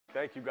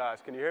Thank you, guys.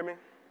 Can you hear me?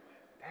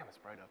 Damn, it's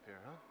bright up here,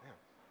 huh? Damn.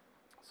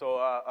 So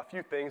a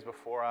few things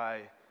before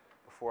I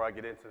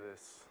get into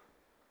this.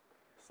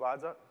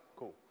 Slides up?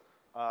 Cool.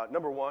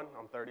 Number one,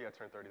 I'm 30. I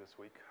turned 30 this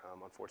week.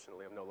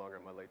 Unfortunately, I'm no longer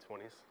in my late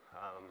 20s.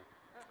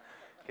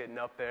 Getting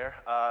up there.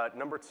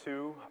 Number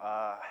two,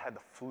 I had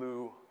the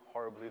flu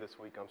horribly this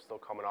week. I'm still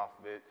coming off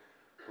of it.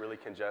 Really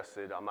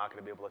congested. I'm not going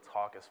to be able to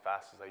talk as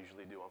fast as I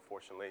usually do,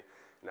 unfortunately.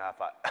 Now,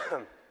 if I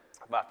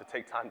have to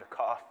take time to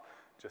cough,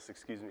 just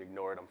excuse me,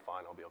 ignore it. I'm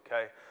fine. I'll be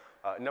okay.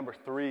 Number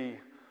three,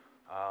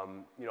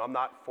 I'm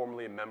not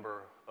formally a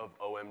member of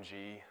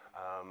OMG.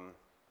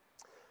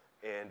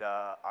 And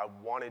I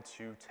wanted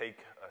to take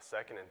a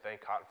second and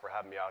thank Cotton for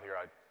having me out here.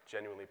 I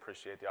genuinely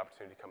appreciate the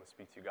opportunity to come and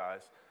speak to you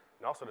guys.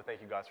 And also to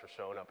thank you guys for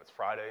showing up. It's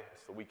Friday.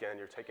 It's the weekend.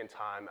 You're taking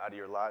time out of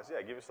your lives.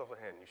 Yeah, give yourself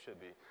a hand. You should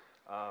be.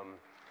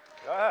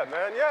 Go ahead,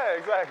 man. Yeah,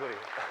 exactly.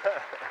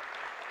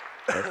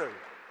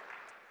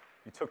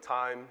 You took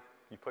time.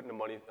 You put in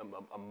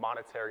a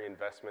monetary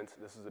investment.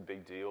 This is a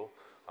big deal.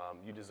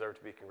 You deserve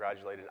to be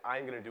congratulated.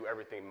 I'm going to do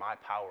everything in my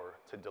power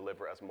to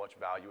deliver as much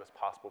value as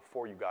possible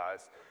for you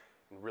guys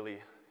and really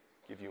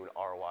give you an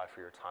ROI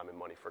for your time and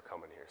money for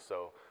coming here.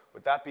 So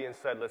with that being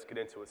said, let's get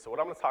into it. So what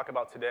I'm going to talk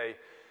about today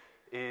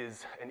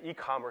is an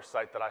e-commerce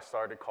site that I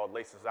started called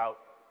Laces Out.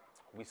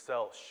 We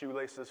sell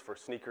shoelaces for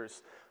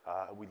sneakers.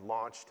 We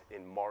launched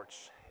in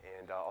March,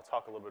 and I'll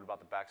talk a little bit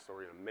about the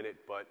backstory in a minute,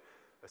 but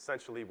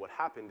essentially what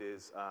happened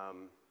is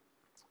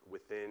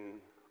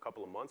within a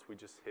couple of months, we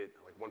just hit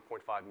like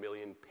 1.5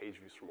 million page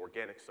views from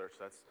organic search.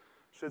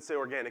 Should say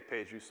organic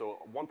page views, so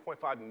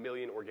 1.5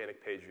 million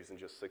organic page views in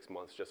just 6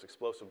 months, just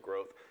explosive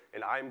growth.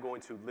 And I'm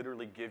going to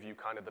literally give you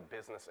kind of the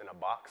business in a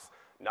box,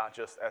 not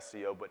just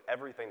SEO, but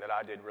everything that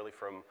I did really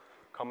from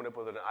coming up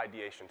with an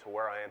ideation to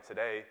where I am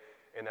today,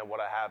 and then what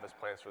I have as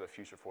plans for the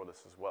future for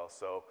this as well.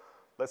 So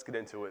let's get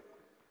into it.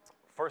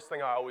 First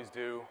thing I always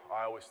do,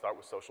 I always start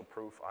with social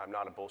proof. I'm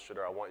not a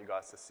bullshitter. I want you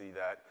guys to see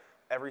that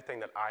everything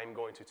that I'm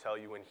going to tell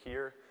you in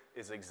here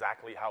is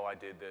exactly how I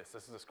did this.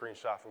 This is a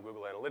screenshot from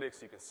Google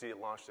Analytics. You can see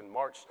it launched in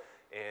March.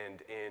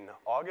 And in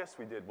August,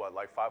 we did what,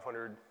 like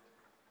 500K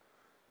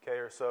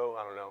or so?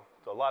 I don't know.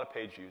 So a lot of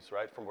page views,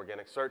 right, from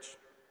organic search.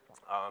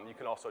 You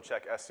can also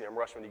check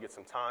SEMrush when you get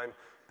some time.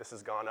 This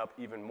has gone up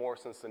even more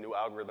since the new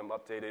algorithm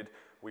updated.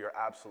 We are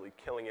absolutely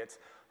killing it.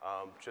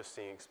 Just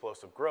seeing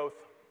explosive growth.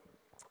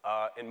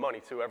 And money,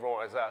 too. Everyone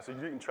always asks, so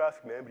you're getting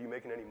traffic, man, but are you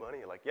making any money?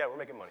 Like, yeah, we're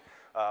making money.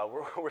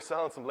 We're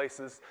selling some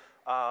laces.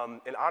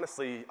 And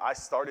honestly, I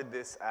started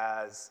this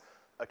as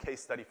a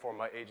case study for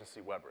my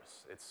agency,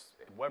 Weber's.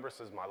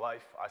 Weber's is my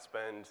life. I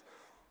spend,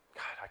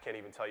 God, I can't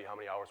even tell you how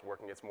many hours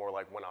working. It's more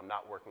like when I'm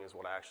not working is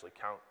what I actually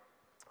count.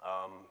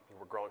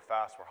 We're growing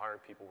fast. We're hiring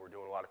people. We're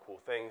doing a lot of cool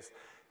things.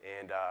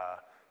 And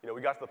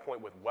we got to the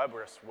point with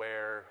Weber's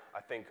where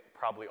I think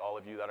probably all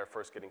of you that are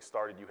first getting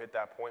started, you hit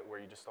that point where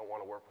you just don't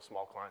want to work with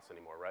small clients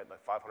anymore, right?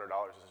 Like $500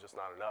 is just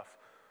not enough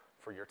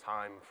for your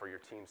time, for your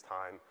team's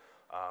time.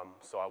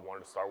 So I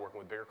wanted to start working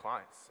with bigger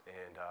clients.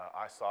 And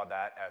I saw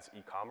that as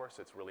e-commerce.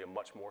 It's really a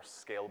much more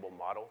scalable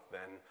model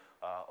than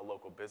a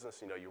local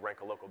business. You rank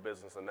a local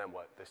business and then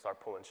what? They start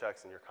pulling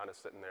checks and you're kind of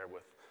sitting there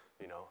with,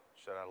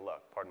 shit out of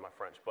luck, pardon my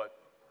French.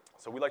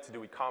 So we like to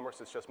do e-commerce.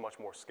 It's just much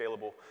more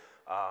scalable.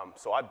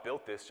 So I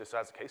built this just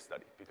as a case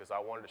study because I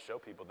wanted to show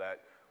people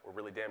that we're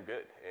really damn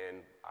good.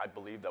 And I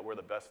believe that we're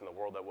the best in the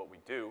world at what we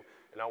do.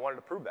 And I wanted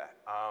to prove that.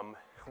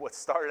 What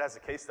started as a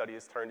case study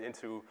has turned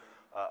into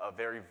a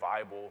very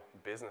viable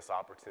business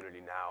opportunity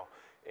now.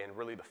 And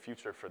really the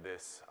future for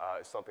this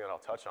is something that I'll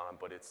touch on.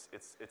 But it's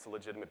a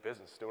legitimate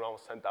business. Doing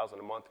almost $10,000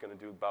 a month, going to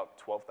do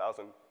about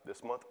 $12,000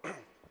 this month.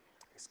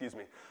 Excuse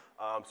me.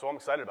 So I'm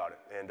excited about it.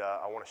 And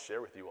I want to share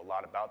with you a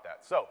lot about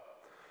that. So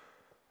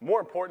more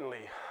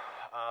importantly,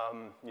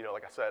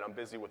 like I said, I'm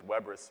busy with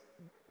Weber's.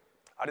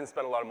 I didn't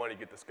spend a lot of money to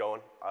get this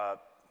going,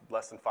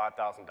 less than $5,000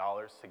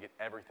 to get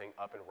everything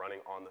up and running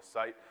on the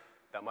site.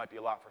 That might be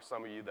a lot for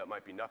some of you. That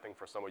might be nothing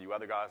for some of you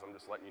other guys. I'm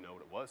just letting you know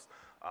what it was.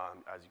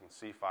 As you can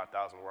see, $5,000,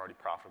 we're already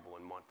profitable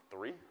in month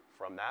 3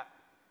 from that.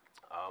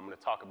 I'm going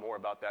to talk more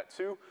about that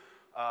too.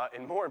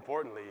 And more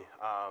importantly,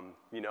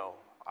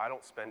 I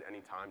don't spend any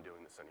time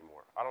doing this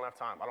anymore. I don't have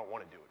time. I don't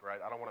want to do it,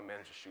 right? I don't want to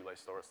manage a shoelace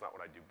store. It's not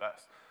what I do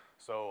best.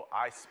 So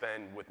I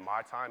spend with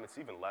my time, it's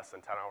even less than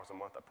 10 hours a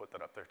month. I put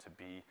that up there to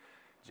be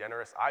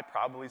generous. I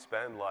probably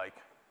spend like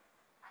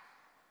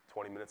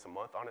 20 minutes a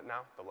month on it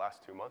now, the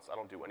last 2 months. I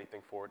don't do anything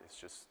for it. It's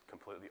just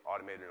completely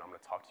automated, and I'm going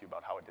to talk to you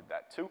about how I did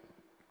that too.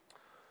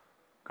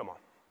 Come on.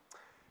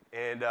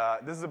 And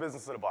this is a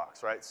business in a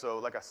box, right? So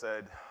like I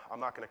said,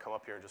 I'm not going to come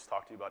up here and just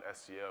talk to you about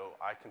SEO.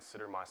 I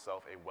consider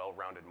myself a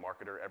well-rounded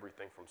marketer,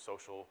 everything from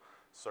social,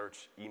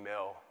 search,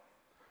 email.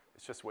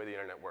 It's just the way the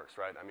internet works,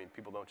 right? I mean,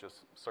 people don't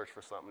just search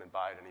for something and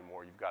buy it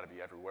anymore. You've got to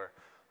be everywhere,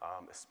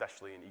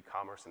 especially in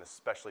e-commerce, and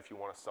especially if you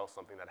want to sell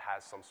something that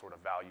has some sort of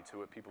value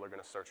to it. People are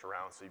going to search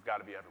around, so you've got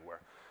to be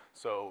everywhere.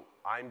 So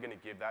I'm going to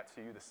give that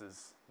to you. This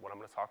is what I'm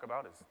going to talk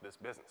about is this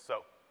business.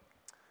 So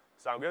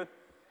sound good?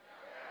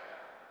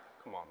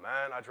 Come on,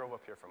 man. I drove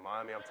up here from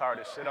Miami. I'm tired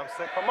of this shit. I'm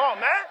sick. Come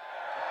on, man.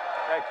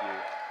 Thank you.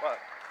 What?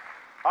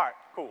 All right.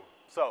 cool.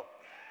 So,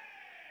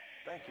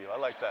 thank you. I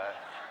like that.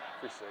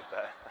 Appreciate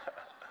that.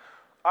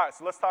 All right,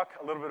 so let's talk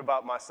a little bit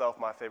about myself,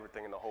 my favorite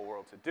thing in the whole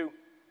world to do.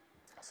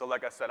 So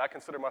like I said, I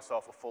consider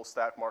myself a full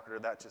stack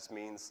marketer. That just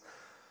means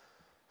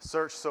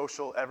search,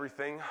 social,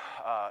 everything.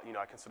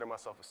 I consider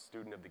myself a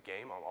student of the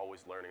game. I'm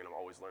always learning, and I'm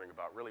always learning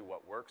about really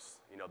what works.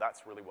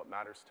 That's really what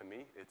matters to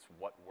me. It's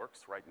what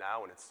works right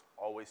now, and it's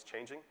always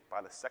changing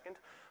by the second.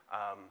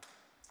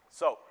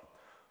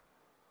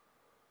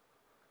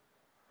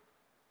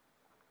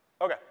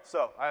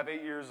 So I have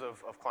 8 years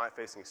of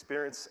client-facing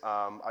experience.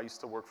 I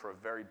used to work for a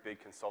very big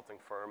consulting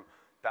firm.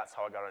 That's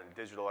how I got into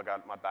digital. I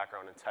got my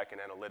background in tech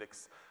and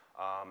analytics.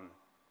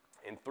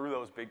 And through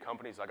those big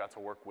companies, I got to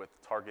work with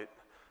Target,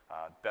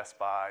 Best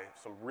Buy,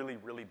 some really,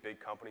 really big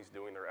companies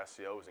doing their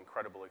SEO. It was an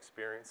incredible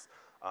experience.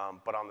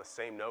 But on the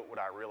same note, what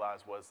I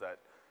realized was that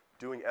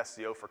doing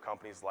SEO for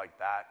companies like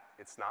that,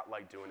 it's not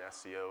like doing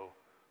SEO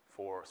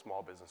for a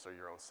small business or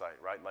your own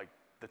site, right? Like,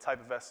 the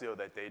type of SEO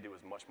that they do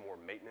is much more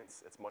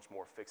maintenance. It's much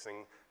more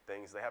fixing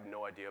things. They have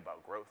no idea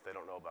about growth. They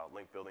don't know about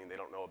link building. They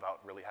don't know about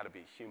really how to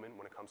be human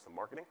when it comes to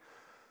marketing.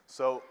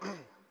 So,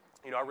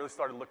 I really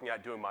started looking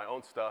at doing my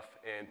own stuff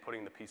and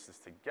putting the pieces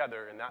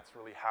together, and that's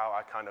really how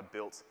I kind of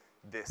built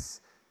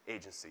this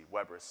agency,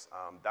 Weber's.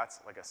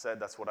 That's, like I said,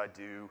 that's what I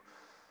do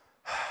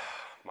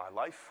my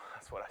life.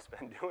 That's what I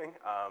spend doing.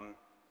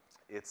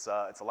 It's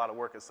a lot of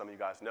work, as some of you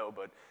guys know,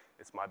 but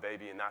it's my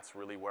baby, and that's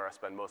really where I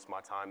spend most of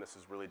my time. This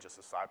is really just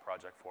a side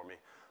project for me.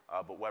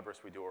 But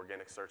Weber's, we do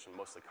organic search and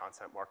mostly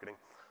content marketing.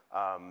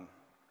 I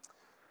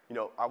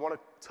want to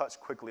touch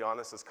quickly on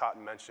this. As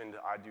Cotton mentioned,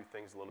 I do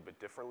things a little bit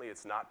differently.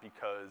 It's not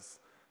because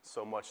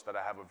so much that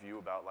I have a view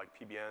about like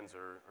PBNs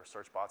or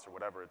search bots or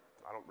whatever.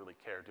 I don't really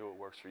care. Do what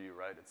works for you,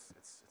 right?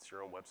 It's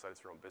your own website.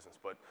 It's your own business.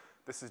 But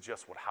this is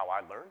just how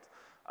I learned.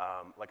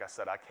 Like I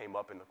said, I came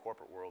up in the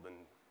corporate world, and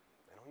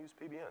they don't use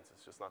PBNs.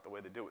 It's just not the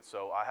way they do it.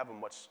 So I have a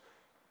much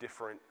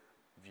different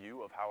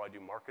view of how I do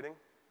marketing,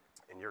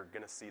 and you're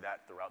going to see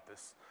that throughout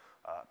this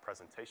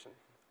presentation.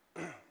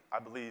 I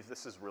believe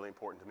this is really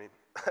important to me.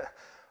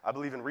 I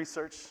believe in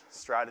research,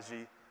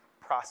 strategy,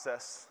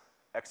 process,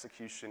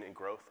 execution, and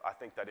growth. I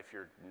think that if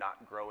you're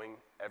not growing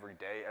every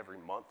day, every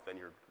month, then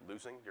you're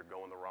losing. You're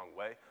going the wrong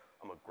way.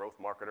 I'm a growth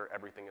marketer.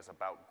 Everything is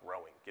about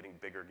growing, getting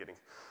bigger,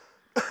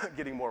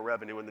 getting more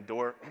revenue in the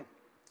door.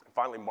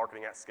 Finally,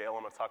 marketing at scale.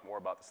 I'm going to talk more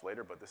about this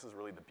later, but this is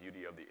really the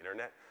beauty of the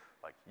internet.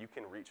 Like, you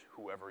can reach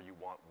whoever you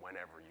want,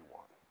 whenever you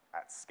want,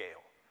 at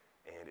scale.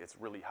 And it's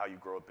really how you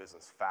grow a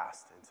business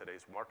fast in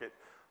today's market.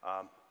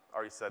 I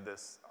already said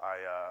this.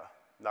 I'm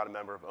not a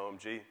member of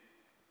OMG.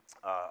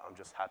 I'm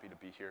just happy to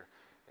be here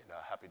and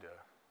happy to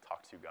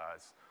talk to you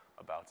guys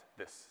about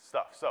this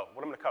stuff. So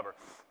what I'm going to cover.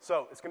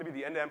 So it's going to be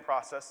the end-to-end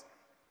process.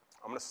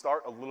 I'm going to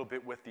start a little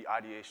bit with the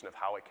ideation of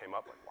how it came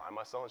up. Like, why am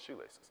I selling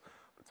shoelaces?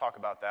 I'm going to talk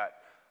about that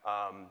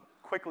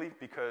quickly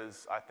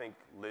because I think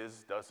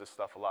Liz does this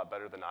stuff a lot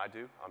better than I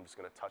do. I'm just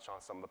going to touch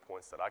on some of the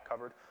points that I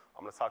covered.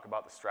 I'm going to talk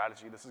about the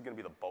strategy. This is going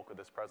to be the bulk of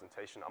this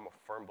presentation. I'm a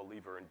firm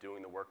believer in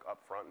doing the work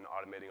up front and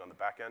automating on the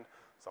back end.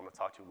 So I'm going to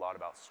talk to you a lot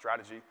about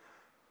strategy.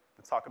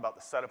 To talk about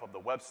the setup of the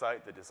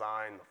website, the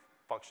design, the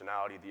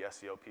functionality, the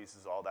SEO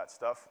pieces, all that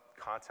stuff.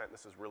 Content,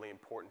 this is really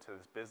important to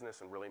this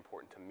business and really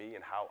important to me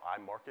and how I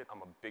market.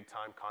 I'm a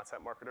big-time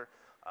content marketer.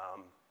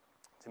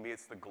 To me,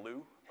 it's the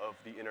glue of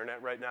the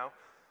internet right now.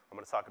 I'm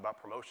going to talk about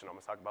promotion. I'm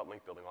going to talk about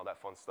link building, all that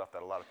fun stuff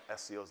that a lot of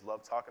SEOs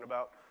love talking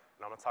about.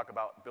 And I'm going to talk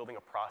about building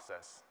a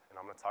process. And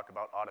I'm going to talk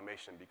about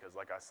automation because,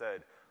 like I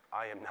said,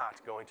 I am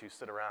not going to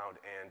sit around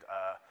and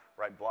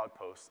write blog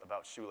posts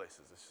about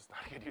shoelaces. It's just not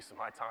a good use of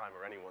my time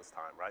or anyone's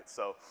time, right?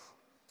 So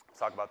I'll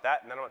talk about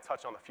that. And then I'm going to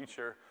touch on the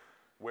future,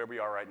 where we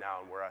are right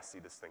now and where I see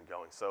this thing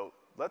going. So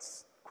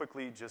let's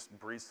quickly just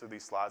breeze through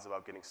these slides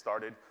about getting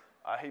started.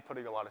 I hate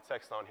putting a lot of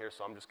text on here,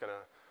 so I'm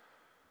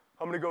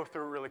going to go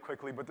through it really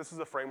quickly, but this is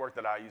a framework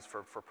that I use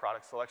for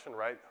product selection,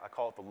 right? I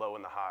call it the low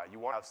and the high. You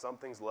want to have some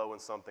things low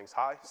and some things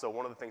high. So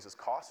one of the things is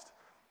cost.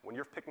 When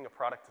you're picking a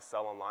product to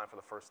sell online for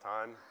the first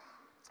time,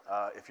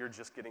 if you're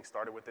just getting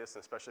started with this,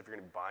 and especially if you're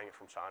going to be buying it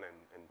from China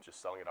and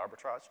just selling it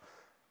arbitrage,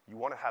 you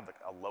want to have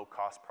a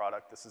low-cost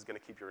product. This is going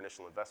to keep your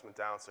initial investment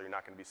down, so you're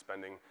not going to be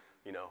spending,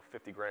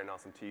 50 grand on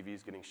some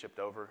TVs getting shipped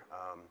over.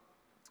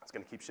 It's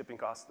going to keep shipping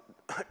costs,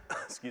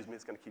 excuse me,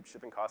 it's going to keep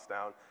shipping costs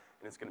down,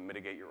 and it's going to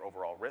mitigate your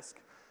overall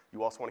risk.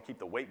 You also want to keep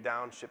the weight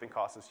down. Shipping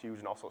cost is huge,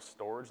 and also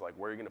storage, like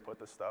where are you going to put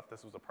this stuff?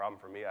 This was a problem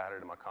for me. I had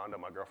it in my condo.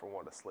 My girlfriend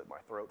wanted to slit my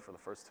throat for the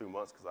first 2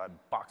 months because I had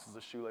boxes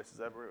of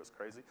shoelaces everywhere. It was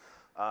crazy.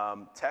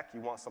 Tech,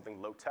 you want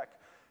something low tech.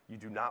 You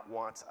do not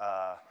want,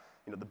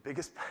 the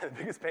biggest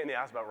pain in the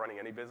ass about running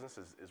any business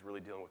is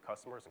really dealing with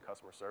customers and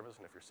customer service,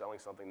 and if you're selling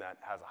something that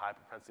has a high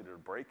propensity to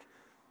break,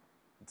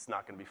 it's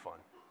not going to be fun,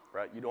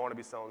 right? You don't want to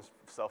be selling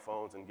cell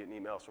phones and getting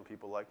emails from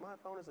people like, my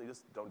phone is,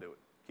 just don't do it.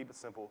 Keep it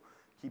simple.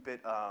 Keep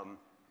it,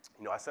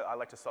 I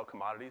like to sell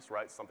commodities,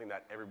 right? Something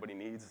that everybody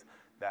needs.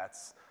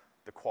 That's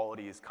the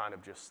quality is kind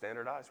of just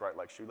standardized, right?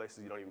 Like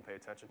shoelaces, you don't even pay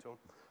attention to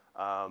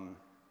them.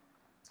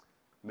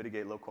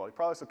 Mitigate low quality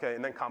products, okay.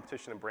 And then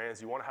competition and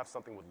brands. You want to have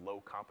something with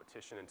low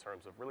competition in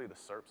terms of really the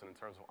SERPs and in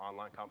terms of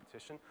online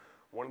competition.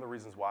 One of the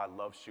reasons why I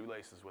love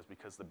shoelaces was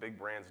because the big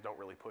brands don't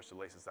really push the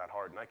laces that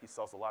hard. Nike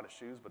sells a lot of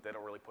shoes, but they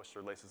don't really push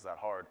their laces that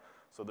hard.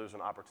 So there's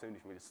an opportunity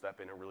for me to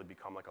step in and really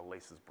become like a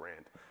laces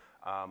brand.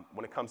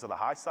 When it comes to the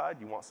high side,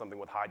 you want something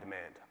with high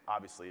demand.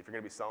 Obviously, if you're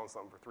gonna be selling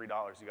something for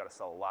 $3, you gotta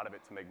sell a lot of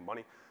it to make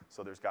money.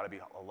 So there's gotta be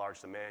a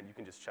large demand. You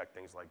can just check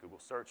things like Google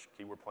Search,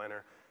 Keyword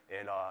Planner,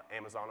 and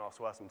Amazon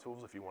also has some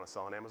tools if you wanna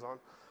sell on Amazon.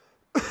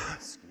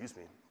 Excuse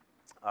me.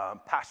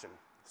 Passion.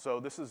 So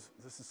this is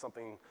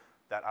something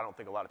that I don't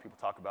think a lot of people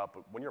talk about,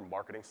 but when you're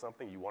marketing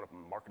something, you want to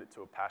market it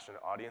to a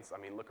passionate audience.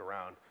 I mean, look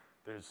around.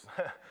 There's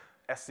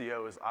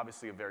SEO is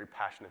obviously a very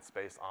passionate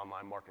space.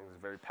 Online marketing is a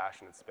very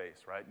passionate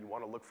space, right? You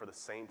want to look for the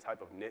same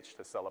type of niche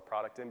to sell a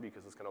product in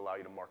because it's going to allow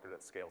you to market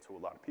at scale to a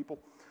lot of people.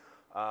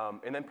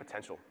 And then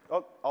potential.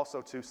 Oh,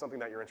 also, too, something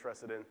that you're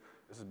interested in.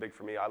 This is big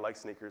for me. I like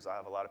sneakers. I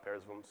have a lot of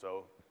pairs of them.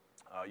 So,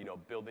 you know,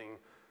 building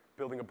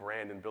a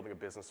brand and building a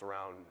business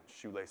around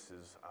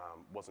shoelaces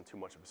wasn't too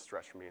much of a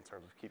stretch for me in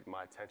terms of keeping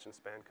my attention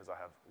span because I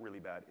have really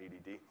bad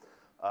ADD.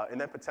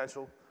 And then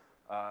potential.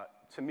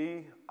 To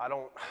me, I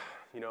don't,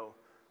 you know,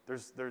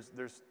 there's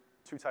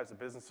two types of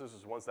businesses.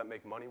 There's ones that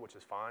make money, which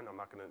is fine. I'm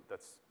not gonna,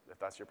 if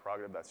that's your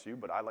prerogative, that's you.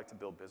 But I like to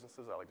build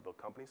businesses. I like to build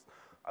companies.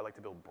 I like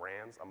to build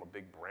brands. I'm a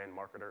big brand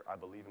marketer. I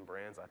believe in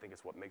brands. I think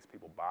it's what makes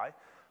people buy.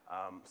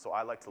 So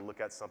I like to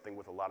look at something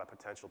with a lot of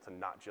potential to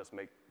not just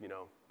make, you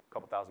know,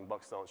 couple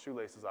 $1,000 selling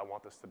shoelaces. I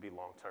want this to be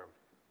long term,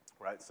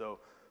 right? So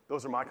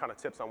those are my kind of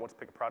tips on what to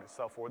pick a product to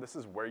sell for. This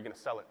is where you're going to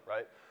sell it,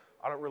 right?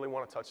 I don't really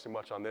want to touch too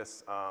much on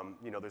this.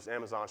 You know, there's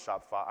Amazon,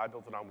 Shopify. I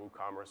built it on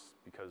WooCommerce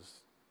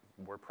because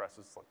WordPress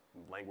is like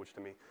language to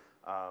me.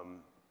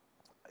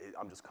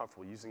 I'm just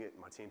comfortable using it.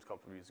 My team's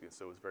comfortable using it,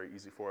 so it's very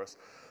easy for us.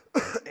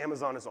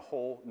 Amazon is a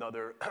whole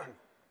nother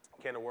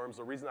can of worms.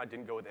 The reason I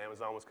didn't go with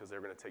Amazon was because they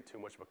were going to take too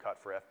much of a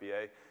cut for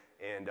FBA,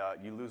 and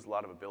you lose a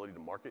lot of ability to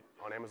market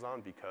on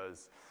Amazon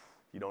because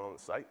you don't own the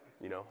site.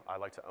 You know, I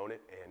like to own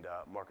it, and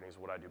marketing is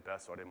what I do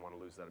best, so I didn't want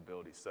to lose that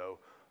ability. So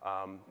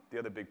the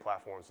other big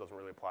platforms doesn't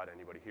really apply to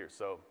anybody here.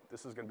 So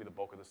this is going to be the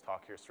bulk of this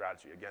talk here,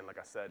 strategy. Again, like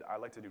I said, I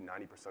like to do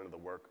 90% of the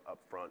work up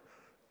front.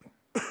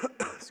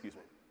 Excuse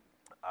me.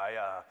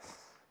 I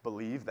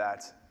believe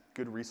that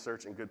good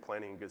research and good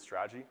planning and good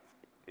strategy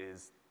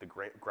is the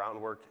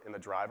groundwork and the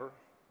driver,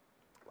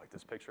 like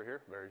this picture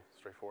here, very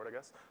straightforward, I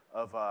guess,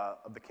 of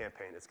the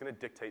campaign. It's going to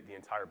dictate the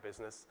entire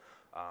business,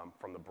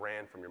 from the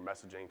brand, from your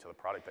messaging to the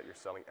product that you're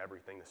selling,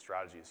 everything. The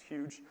strategy is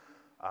huge.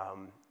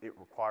 It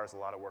requires a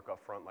lot of work up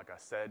front, like I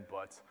said,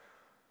 but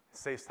it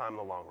saves time in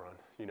the long run.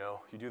 You know,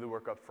 you do the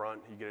work up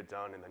front, you get it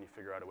done, and then you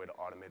figure out a way to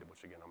automate it,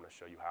 which again, I'm going to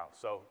show you how.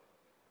 So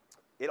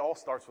it all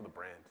starts with a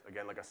brand.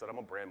 Again, like I said, I'm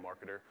a brand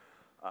marketer.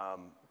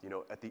 You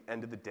know, at the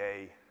end of the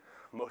day,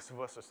 most of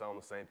us are selling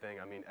the same thing.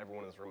 I mean,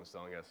 everyone in this room is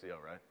selling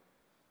SEO, right?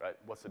 Right?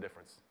 What's the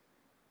difference?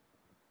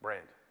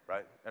 Brand,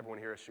 right? Everyone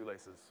here has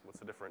shoelaces. What's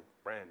the difference?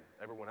 Brand.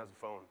 Everyone has a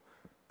phone.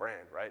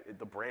 Brand, right?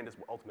 The brand is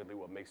ultimately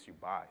what makes you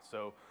buy.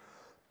 So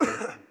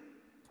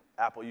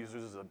Apple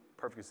users is a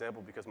perfect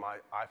example because my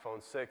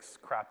iPhone 6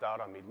 crapped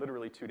out on me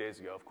literally 2 days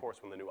ago. Of course,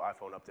 when the new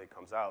iPhone update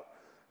comes out,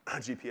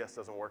 GPS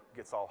doesn't work,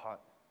 gets all hot.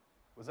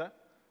 What's that?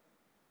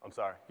 I'm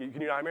sorry. Can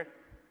you not hear me?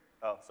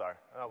 Oh, sorry.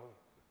 Oh,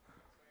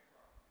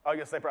 you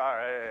got the same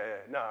problem. All right,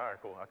 yeah. No, all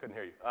right, cool. I couldn't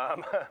hear you.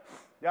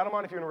 Yeah, I don't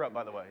mind if you interrupt,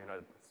 by the way. You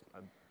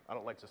know, I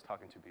don't like just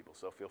talking to people,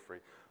 so feel free.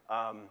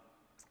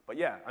 But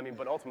yeah, I mean,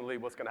 but ultimately,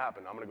 what's going to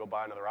happen? I'm going to go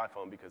buy another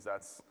iPhone because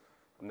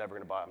I'm not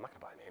going to buy an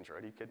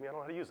Android. Are you kidding me? I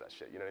don't know how to use that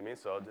shit. You know what I mean?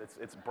 So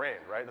it's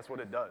brand, right? That's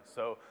what it does.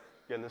 So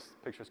again, this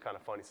picture is kind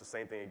of funny. It's the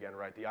same thing again,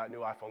 right? The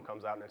new iPhone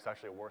comes out and it's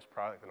actually a worse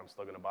product, and I'm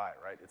still going to buy it,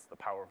 right? It's the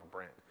power of a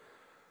brand.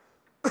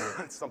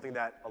 It's something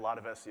that a lot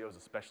of SEOs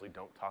especially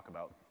don't talk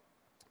about.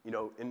 You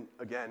know, and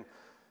again,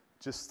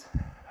 just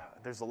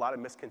there's a lot of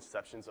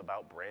misconceptions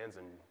about brands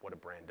and what a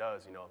brand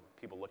does. You know,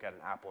 people look at an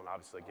Apple and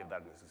obviously give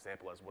that as an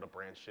example as what a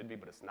brand should be,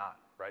 but it's not,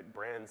 right?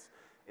 Brands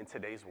in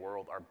today's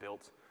world are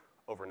built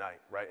overnight,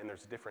 right? And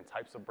there's different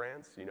types of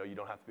brands. You know, you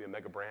don't have to be a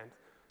mega brand.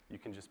 You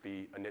can just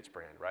be a niche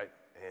brand, right?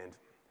 And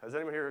has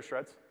anyone here heard of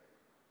Shreds?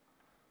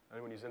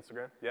 Anyone use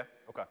Instagram? Yeah?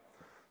 Okay.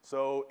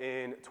 So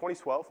in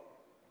 2012,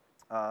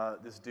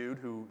 this dude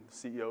who,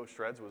 CEO of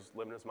Shreds, was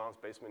living in his mom's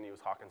basement. He was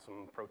hawking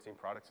some protein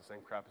products, the same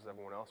crap as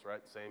everyone else,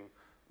 right?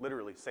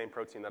 Literally same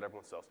protein that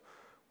everyone sells,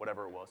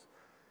 whatever it was.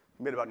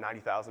 He made about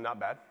 $90,000, not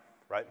bad,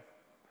 right?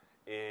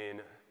 Damn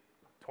it,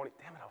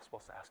 I was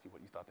supposed to ask you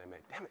what you thought they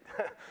made. Damn it.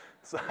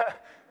 So,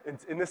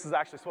 and this is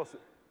actually supposed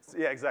to,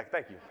 yeah, exactly,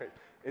 thank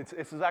you.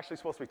 This is actually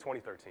supposed to be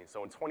 2013.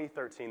 So in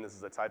 2013, this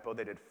is a typo,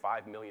 they did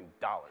 $5 million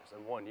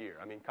in 1 year.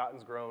 I mean,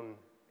 cotton's grown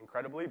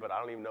incredibly, but I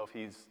don't even know if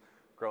he's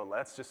grown.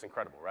 That's just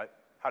incredible, right?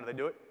 How do they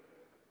do it?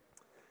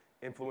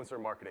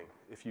 Influencer marketing.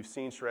 If you've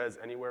seen Shreds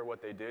anywhere,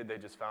 what they did, they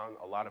just found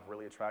a lot of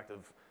really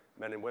attractive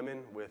men and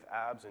women with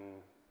abs and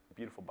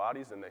beautiful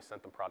bodies, and they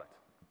sent them product.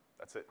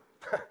 That's it.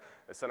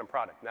 They sent them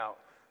product. Now,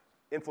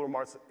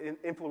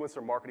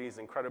 influencer marketing is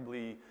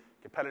incredibly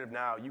competitive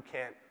now. You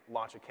can't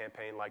launch a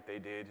campaign like they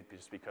did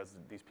just because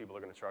these people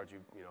are going to charge you,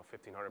 you know,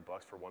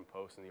 $1,500 for one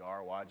post, and the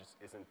ROI just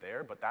isn't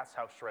there. But that's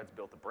how Shreds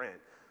built the brand.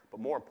 But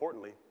more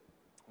importantly,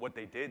 What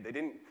they did, they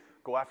didn't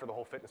go after the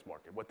whole fitness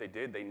market. What they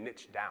did, they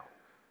niched down,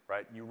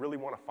 right? You really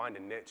want to find a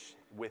niche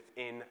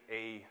within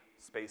a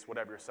space,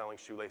 whatever you're selling,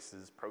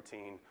 shoelaces,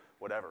 protein,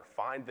 whatever.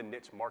 Find the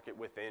niche market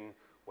within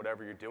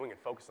whatever you're doing and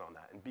focus on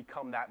that and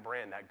become that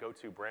brand, that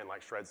go-to brand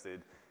like Shreds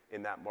did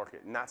in that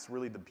market. And that's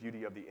really the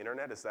beauty of the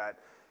internet, is that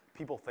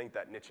people think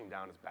that niching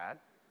down is bad,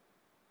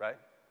 right?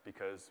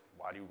 Because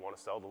why do you want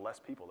to sell to less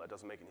people? That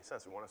doesn't make any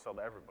sense. We want to sell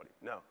to everybody.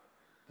 No.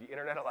 The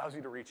internet allows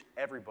you to reach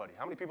everybody.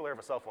 How many people here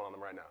have a cell phone on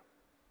them right now?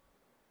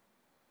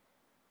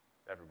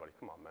 Everybody.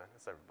 Come on, man.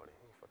 That's everybody.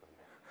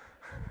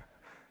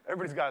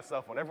 Everybody's got a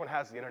cell phone. Everyone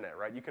has the internet,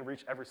 right? You can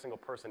reach every single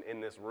person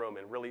in this room,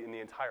 and really in the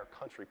entire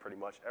country pretty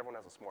much. Everyone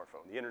has a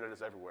smartphone. The internet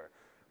is everywhere,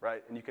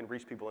 right? And you can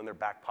reach people in their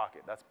back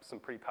pocket. That's some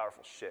pretty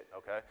powerful shit,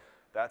 okay?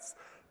 That's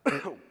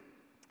the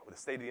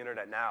state of the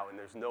internet now, and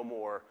there's no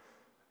more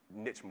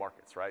niche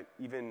markets, right?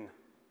 Even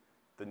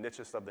the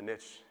nichest of the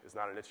niche is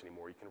not a niche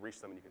anymore. You can reach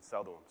them and you can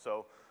sell to them.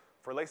 So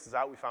for Laces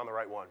Out, we found the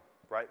right one,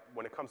 right?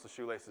 When it comes to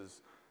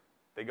shoelaces,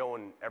 they go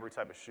in every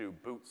type of shoe: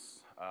 boots,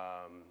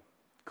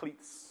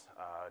 cleats,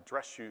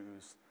 dress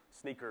shoes,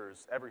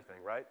 sneakers, everything,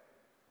 right?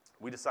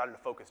 We decided to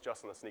focus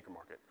just on the sneaker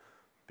market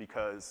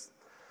because,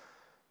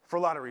 for a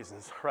lot of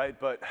reasons, right?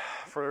 But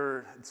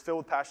it's filled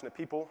with passionate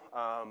people.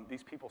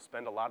 These people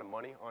spend a lot of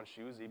money on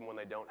shoes even when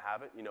they don't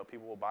have it. You know,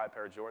 people will buy a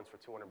pair of Jordans for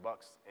 $200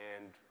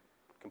 and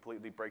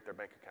completely break their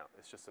bank account.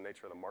 It's just the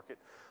nature of the market.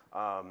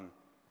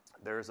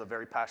 There's a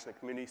very passionate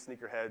community,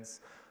 sneakerheads.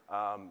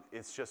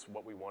 It's just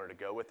what we wanted to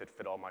go with. It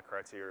fit all my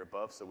criteria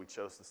above, so we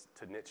chose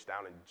to niche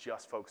down and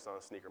just focus on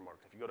the sneaker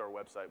market. If you go to our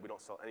website, we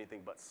don't sell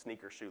anything but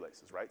sneaker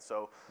shoelaces, right?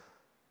 So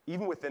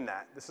even within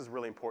that, this is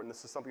really important.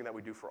 This is something that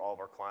we do for all of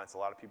our clients. A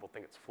lot of people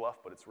think it's fluff,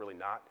 but it's really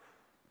not.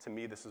 To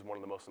me, this is one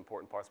of the most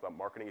important parts about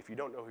marketing. If you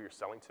don't know who you're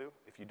selling to,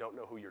 if you don't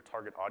know who your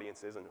target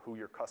audience is and who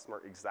your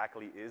customer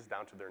exactly is,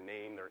 down to their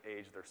name, their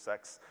age, their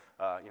sex,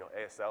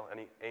 ASL,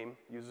 any AIM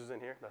users in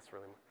here? That's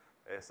really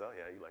ASL?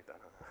 Yeah, you like that,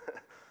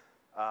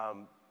 huh?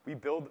 We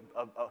build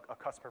a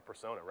customer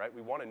persona, right?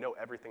 We want to know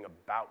everything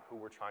about who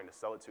we're trying to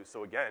sell it to.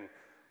 So again,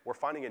 we're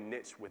finding a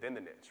niche within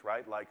the niche,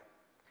 right? Like,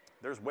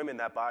 there's women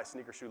that buy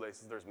sneaker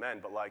shoelaces, there's men,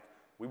 but like,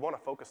 we want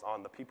to focus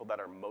on the people that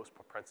are most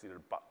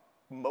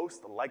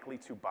most likely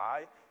to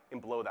buy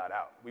and blow that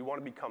out. We want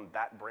to become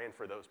that brand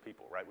for those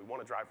people, right? We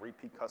want to drive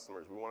repeat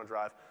customers. We want to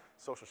drive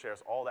social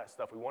shares, all that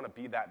stuff. We want to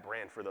be that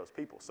brand for those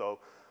people. So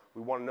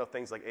we want to know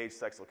things like age,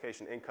 sex,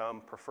 location,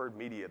 income, preferred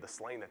media, the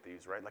slang that they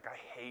use, right? Like, I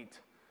hate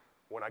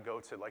when I go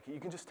to, like, you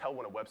can just tell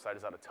when a website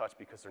is out of touch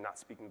because they're not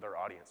speaking to their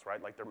audience,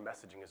 right? Like, their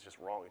messaging is just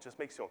wrong. It just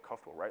makes you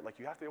uncomfortable, right? Like,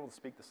 you have to be able to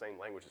speak the same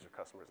language as your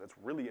customers. It's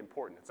really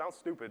important. It sounds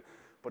stupid,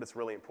 but it's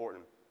really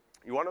important.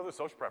 You want to know their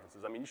social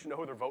preferences. I mean, you should know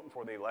who they're voting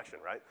for in the election,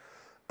 right?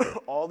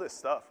 All this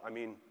stuff. I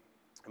mean,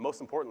 and most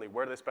importantly,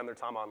 where do they spend their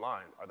time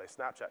online? Are they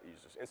Snapchat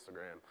users,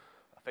 Instagram,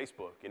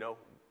 Facebook? You know,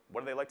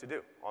 what do they like to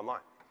do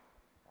online?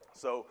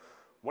 So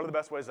one of the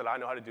best ways that I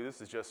know how to do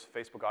this is just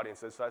Facebook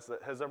Audience Insights.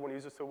 Has everyone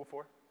used this tool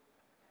before?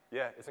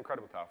 Yeah, it's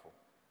incredibly powerful.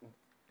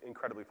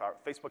 Incredibly powerful.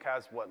 Facebook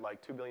has, what,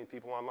 like 2 billion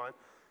people online?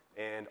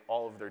 And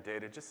all of their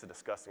data, just a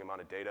disgusting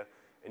amount of data.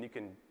 And you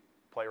can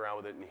play around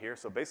with it in here.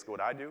 So basically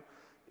what I do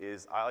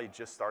is I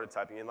just started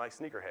typing in like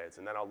sneakerheads,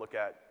 and then I'll look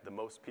at the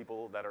most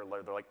people that are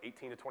they're like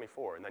 18 to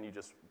 24, and then you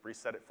just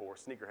reset it for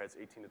sneakerheads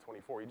 18 to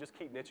 24. You just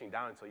keep niching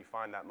down until you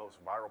find that most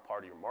viral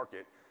part of your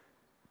market,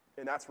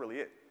 and that's really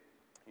it.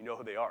 You know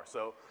who they are.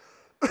 So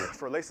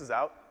for Laces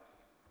Out,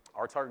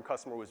 our target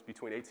customer was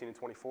between 18 and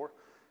 24.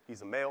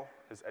 He's a male.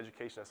 His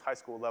education is high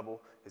school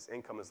level. His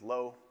income is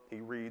low.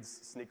 He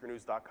reads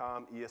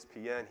sneakernews.com,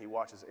 ESPN. He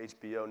watches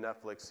HBO,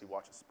 Netflix. He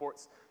watches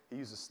sports. He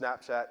uses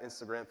Snapchat,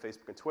 Instagram,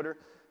 Facebook, and Twitter.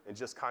 And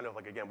just kind of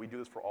like, again, we do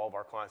this for all of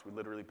our clients. We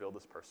literally build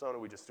this persona.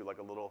 We just do like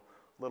a little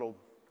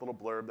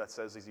blurb that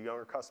says he's a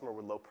younger customer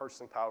with low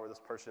purchasing power. This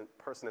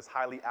person is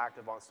highly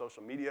active on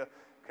social media,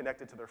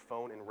 connected to their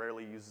phone, and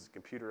rarely uses a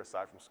computer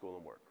aside from school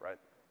and work, right?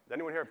 Does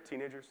anyone here have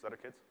teenagers that are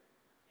kids?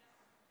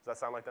 Does that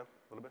sound like them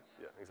a little bit?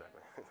 Yeah,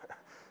 exactly.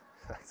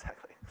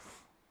 Exactly.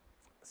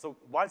 So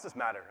why does this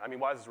matter? I mean,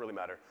 why does this really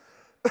matter?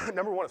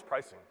 Number one is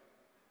pricing.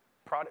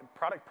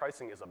 Product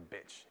pricing is a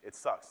bitch. It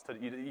sucks.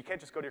 You can't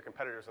just go to your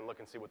competitors and look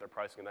and see what they're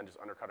pricing and then just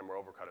undercut them or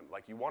overcut them.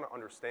 Like, you want to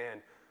understand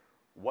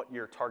what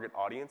your target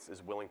audience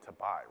is willing to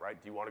buy,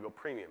 right? Do you want to go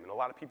premium? And a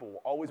lot of people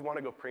will always want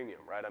to go premium,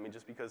 right? I mean,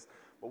 just because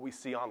what we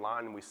see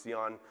online and we see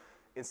on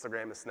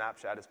Instagram and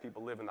Snapchat is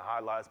people live in the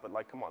high lives, but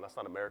like, come on, that's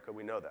not America.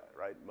 We know that,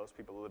 right? Most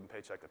people live in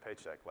paycheck to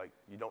paycheck. Like,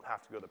 you don't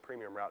have to go the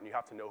premium route, and you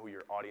have to know who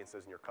your audience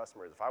is and your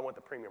customer is. If I went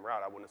the premium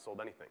route, I wouldn't have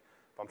sold anything.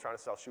 If I'm trying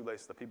to sell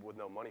shoelaces to people with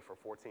no money for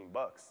 14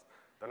 bucks,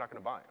 they're not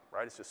going to buy them,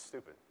 right? It's just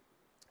stupid.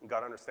 You got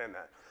to understand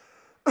that.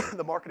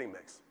 The marketing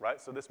mix, right?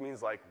 So this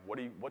means, like, what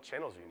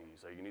channels are you going to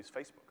use? Are you going to use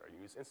Facebook? Are you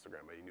going to use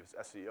Instagram? Are you going to use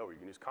SEO? Are you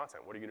going to use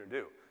content? What are you going to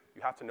do?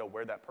 You have to know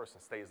where that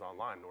person stays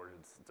online in order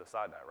to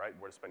decide that, right?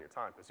 Where to spend your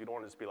time, because you don't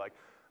want to just be like,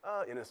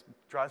 and this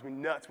drives me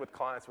nuts with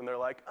clients when they're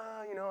like,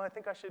 I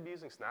think I should be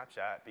using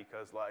Snapchat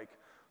because, like,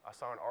 I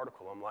saw an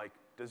article. I'm like,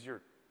 does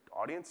your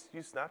audience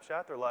use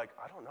Snapchat? They're like,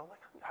 I don't know. Like,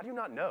 how do you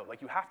not know?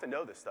 Like, you have to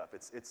know this stuff.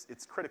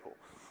 It's critical.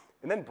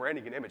 And then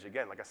branding and image.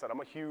 Again, like I said,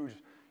 I'm a huge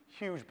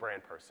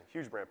brand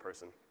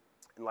person.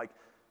 And like,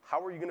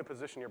 how are you going to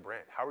position your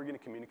brand? How are you going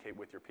to communicate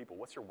with your people?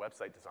 What's your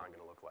website design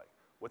going to look like?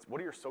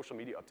 What are your social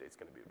media updates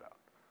going to be about?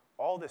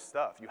 All this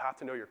stuff, you have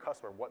to know your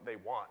customer, what they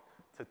want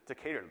to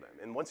cater to them.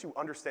 And once you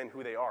understand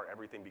who they are,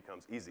 everything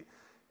becomes easy.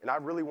 And I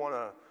really want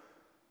to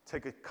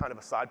take a kind of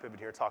a side pivot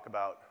here and talk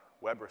about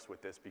Webrus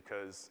with this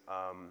because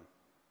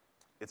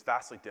it's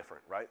vastly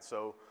different, right?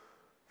 So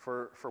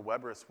for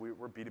Webrus,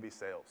 we're B2B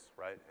sales,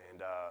 right?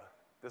 And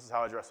this is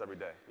how I dress every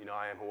day. You know,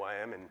 I am who I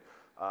am,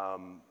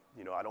 and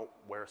you know, I don't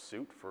wear a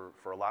suit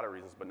for a lot of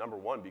reasons, but number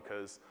one,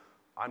 because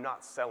I'm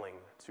not selling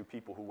to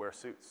people who wear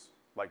suits.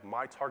 Like,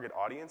 my target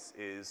audience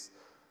is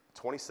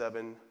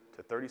 27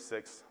 to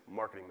 36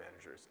 marketing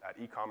managers at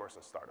e-commerce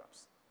and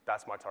startups.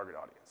 That's my target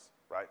audience,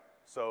 right?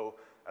 So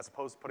as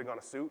opposed to putting on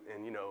a suit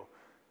and, you know,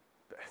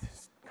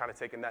 kind of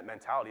taking that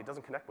mentality, it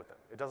doesn't connect with them.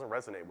 It doesn't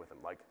resonate with them.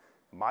 Like,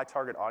 my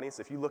target audience,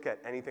 if you look at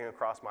anything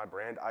across my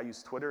brand, I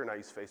use Twitter and I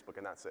use Facebook,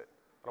 and that's it.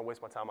 I don't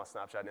waste my time on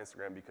Snapchat and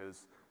Instagram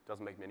because it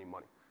doesn't make me any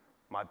money.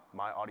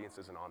 My audience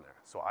isn't on there.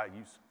 So I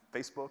use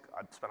Facebook.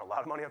 I spend a lot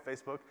of money on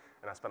Facebook,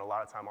 and I spend a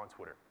lot of time on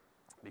Twitter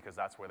because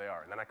that's where they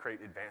are. And then I create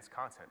advanced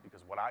content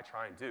because what I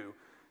try and do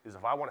is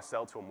if I want to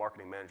sell to a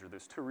marketing manager,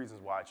 there's two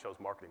reasons why I chose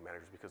marketing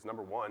managers. Because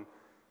number one,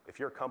 if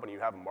you're a company, you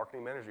have a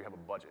marketing manager, you have a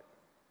budget,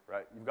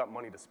 right? You've got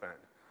money to spend.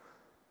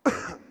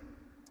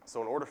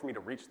 So in order for me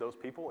to reach those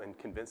people and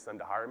convince them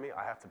to hire me,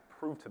 I have to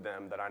prove to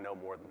them that I know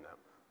more than them.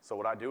 So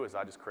what I do is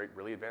I just create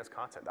really advanced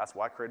content. That's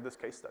why I created this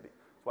case study.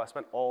 That's why I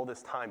spent all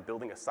this time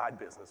building a side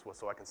business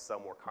so I can sell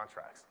more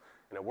contracts.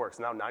 And it works.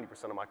 Now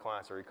 90% of my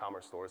clients are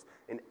e-commerce stores.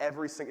 And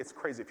it's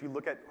crazy. If you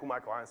look at who my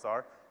clients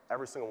are,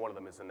 every single one of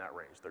them is in that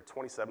range. They're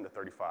 27 to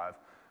 35.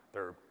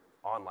 They're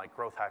on like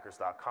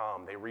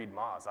growthhackers.com. They read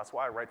Moz. That's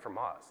why I write for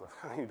Moz.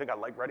 You think I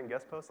like writing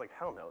guest posts? Like,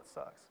 hell no, it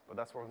sucks. But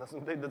that's what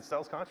that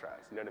sells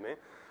contracts. You know what I mean?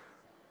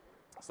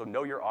 So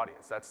know your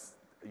audience. That's,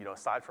 you know,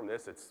 aside from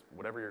this, it's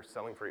whatever you're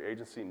selling for your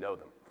agency, know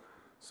them.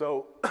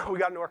 So we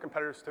got into our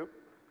competitors too.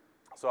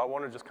 So I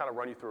want to just kind of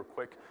run you through a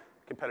quick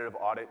competitive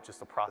audit,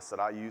 just a process that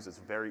I use. It's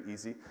very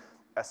easy.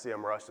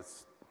 SEMrush,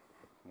 it's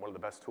one of the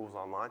best tools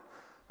online.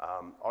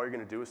 All you're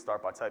going to do is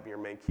start by typing your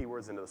main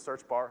keywords into the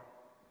search bar.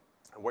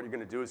 And what you're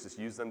going to do is just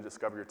use them to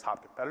discover your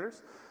top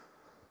competitors.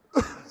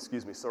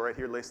 Excuse me. So right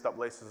here, Laced Up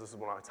Laces, this is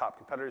one of my top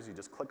competitors. You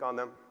just click on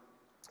them.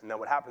 And then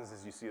what happens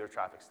is you see their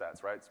traffic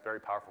stats, right? It's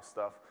very powerful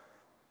stuff.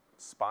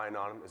 Spying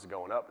on them. Is it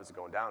going up? Is it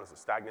going down? Is it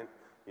stagnant?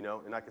 You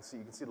know, and you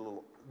can see the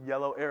little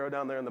yellow arrow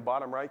down there in the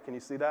bottom right. Can you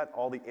see that?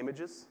 All the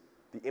images,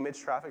 the image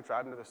traffic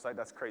driving to their site.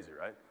 That's crazy,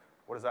 right?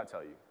 What does that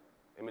tell you?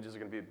 Images are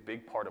going to be a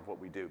big part of what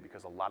we do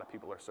because a lot of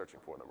people are searching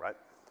for them, right?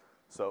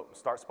 So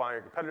start spying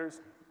your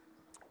competitors,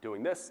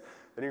 doing this.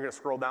 Then you're going to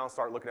scroll down,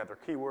 start looking at their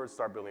keywords,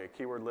 start building a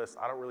keyword list.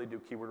 I don't really do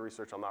keyword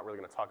research. I'm not really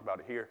going to talk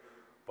about it here.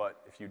 But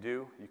if you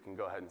do, you can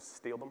go ahead and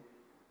steal them.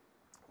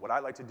 What I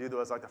like to do,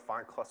 though, is I like to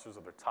find clusters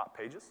of their top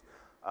pages.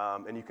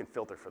 And you can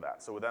filter for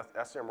that. So with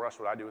SEMrush,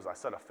 what I do is I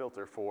set a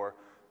filter for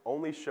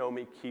only show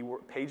me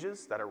keyword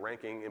pages that are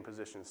ranking in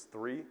positions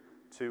 3,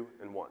 2,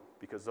 and 1.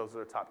 Because those are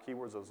the top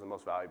keywords, those are the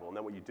most valuable. And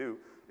then what you do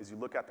is you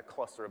look at the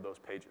cluster of those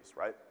pages,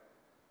 right?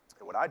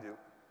 And what I do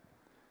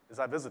is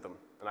I visit them,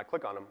 and I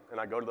click on them, and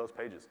I go to those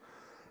pages.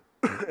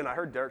 And I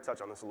heard Derek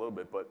touch on this a little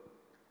bit, but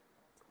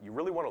you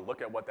really want to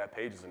look at what that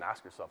page is and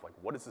ask yourself, like,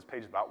 what is this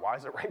page about? Why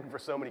is it ranking for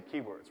so many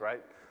keywords,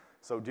 right?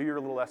 So do your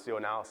little SEO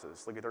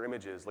analysis. Look at their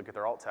images. Look at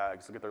their alt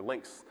tags. Look at their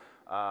links.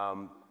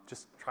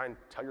 Just try and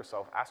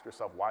ask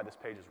yourself why this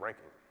page is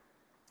ranking.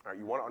 All right,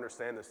 you want to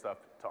understand this stuff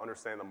to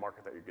understand the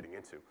market that you're getting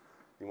into.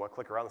 You want to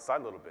click around the side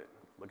a little bit.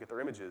 Look at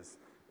their images.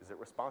 Is it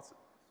responsive?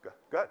 Go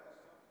ahead.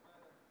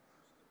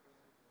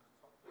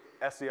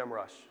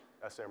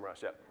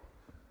 SEMrush, yep.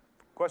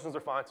 Questions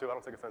are fine, too. I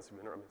don't take offense if you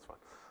interrupt me. It's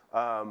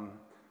fine.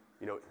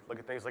 You know, look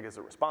at things like, is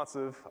it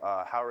responsive?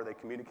 How are they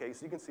communicating?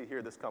 So you can see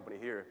here, this company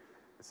here,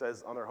 it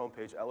says on their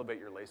homepage, elevate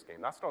your lace game.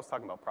 That's what I was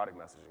talking about, product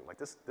messaging. Like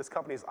this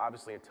company is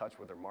obviously in touch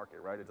with their market,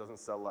 right? It doesn't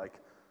sell like,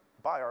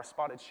 buy our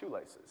spotted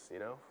shoelaces, you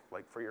know,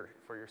 like for your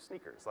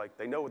sneakers. Like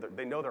they know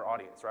their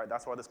audience, right?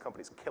 That's why this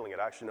company's killing it.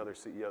 I actually know their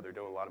CEO. They're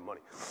doing a lot of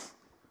money.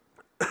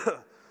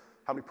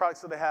 How many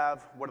products do they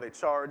have? What do they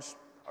charge?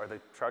 Are they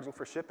charging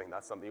for shipping?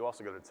 That's something you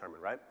also got to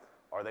determine, right?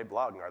 Are they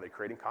blogging? Are they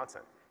creating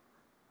content?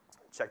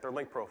 Check their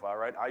link profile,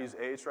 right? I use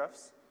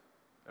Ahrefs.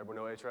 Everyone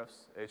know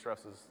Ahrefs?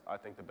 Ahrefs is, I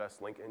think, the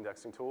best link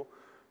indexing tool.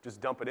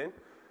 Just dump it in.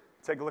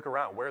 Take a look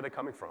around. Where are they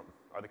coming from?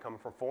 Are they coming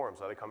from forums?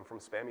 Are they coming from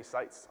spammy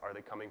sites? Are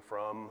they coming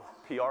from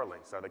PR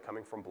links? Are they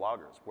coming from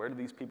bloggers? Where do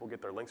these people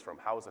get their links from?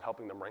 How is it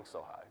helping them rank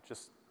so high?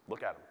 Just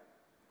look at them.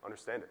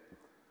 Understand it.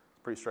 It's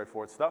pretty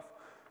straightforward stuff.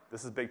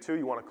 This is big, too.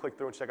 You want to click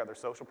through and check out their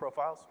social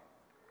profiles.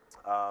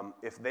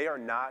 If they are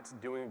not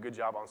doing a good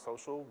job on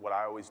social, what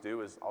I always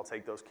do is I'll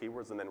take those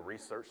keywords and then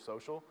research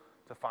social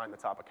to find the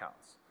top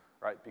accounts,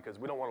 right? Because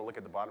we don't want to look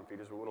at the bottom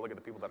feeders. We want to look at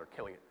the people that are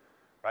killing it.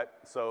 right?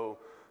 So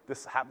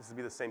this happens to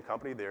be the same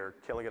company. They're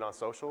killing it on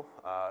social.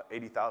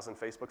 80,000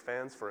 Facebook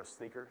fans for a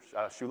sneaker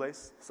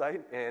shoelace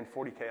site, and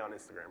 40K on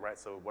Instagram, right?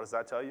 So what does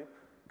that tell you?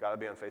 Got to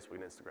be on Facebook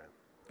and Instagram.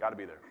 Got to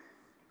be there.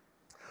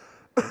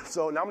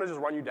 So now I'm going to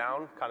just run you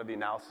down kind of the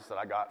analysis that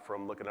I got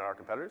from looking at our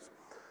competitors.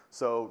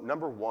 So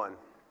number one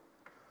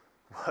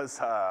was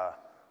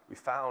we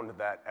found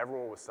that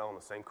everyone was selling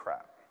the same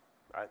crap,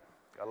 right?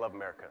 I love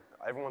America.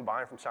 Everyone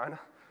buying from China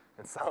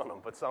and selling them,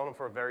 but selling them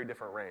for a very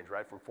different range,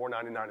 right? From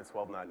 $4.99 to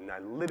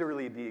 $12.99,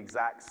 literally the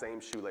exact same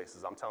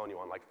shoelaces, I'm telling you,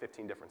 on like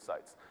 15 different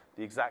sites.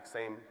 The exact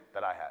same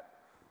that I had.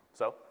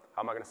 So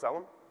how am I going to sell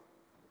them?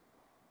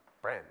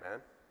 Brand, man,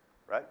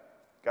 right?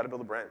 Got to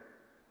build a brand.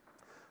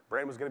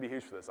 Brand was going to be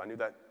huge for this. I knew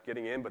that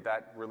getting in, but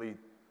that really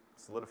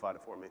solidified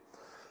it for me.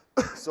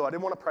 So I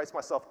didn't want to price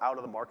myself out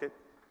of the market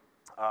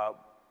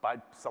by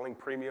selling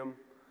premium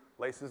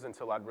laces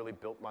until I'd really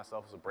built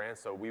myself as a brand.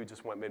 So we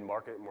just went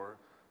mid-market and we're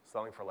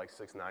selling for like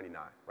 $6.99,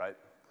 right?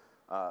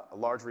 A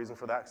large reason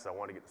for that is I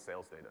want to get the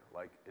sales data.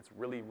 Like, it's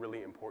really,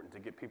 really important to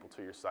get people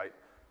to your site,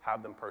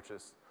 have them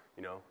purchase.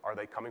 You know, are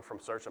they coming from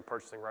search and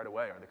purchasing right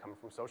away? Are they coming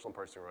from social and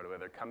purchasing right away?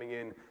 They're coming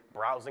in,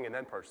 browsing, and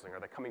then purchasing. Are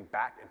they coming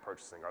back and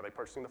purchasing? Are they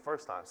purchasing the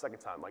first time, second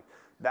time? Like,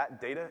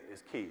 that data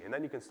is key. And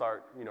then you can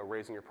start, you know,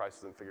 raising your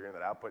prices and figuring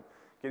that out. But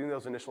getting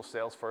those initial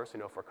sales first, you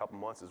know, for a couple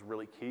months is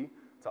really key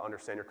to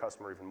understand your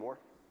customer even more.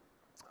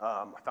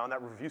 I found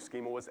that review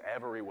schema was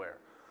everywhere.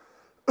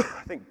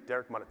 I think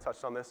Derek might have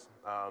touched on this,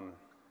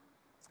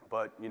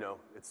 but, you know,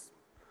 it's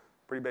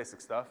pretty basic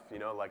stuff. You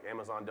know, like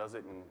Amazon does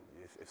it, and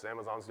if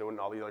Amazon's doing it and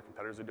all the other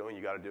competitors are doing,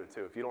 you got to do it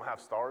too. If you don't have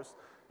stars,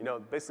 you know,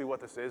 basically what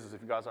this is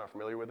if you guys aren't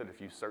familiar with it,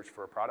 if you search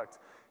for a product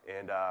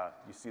and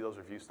you see those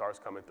review stars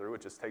coming through,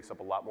 it just takes up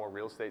a lot more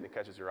real estate and it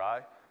catches your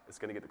eye. It's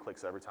going to get the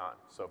clicks every time.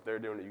 So if they're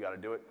doing it, you got to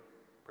do it.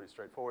 Pretty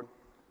straightforward.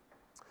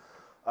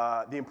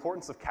 The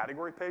importance of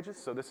category pages.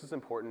 So this is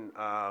important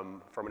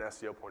from an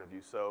SEO point of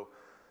view. So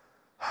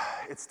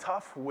it's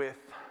tough with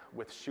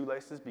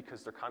shoelaces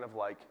because they're kind of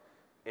like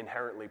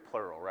inherently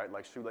plural, right?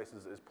 Like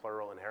shoelaces is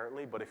plural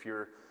inherently, but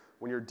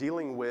when you're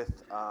dealing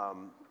with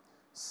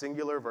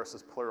singular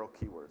versus plural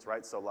keywords,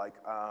 right? So like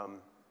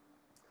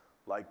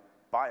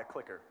buy a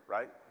clicker,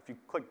 right?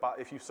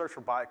 If you search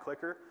for buy a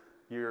clicker,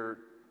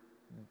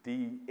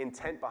 the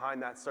intent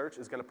behind that search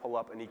is going to pull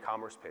up an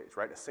e-commerce page,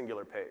 right? A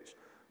singular page.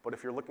 But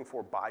if you're looking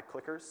for buy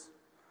clickers,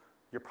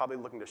 you're probably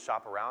looking to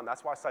shop around.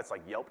 That's why sites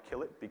like Yelp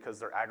kill it, because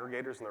they're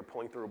aggregators and they're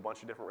pulling through a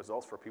bunch of different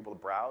results for people to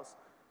browse.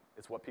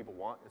 It's what people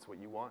want. It's what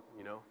you want.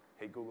 You know,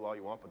 hate Google all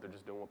you want, but they're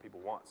just doing what people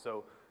want.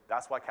 So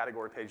that's why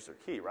category pages are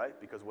key, right?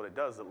 Because what it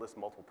does is it lists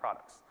multiple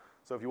products.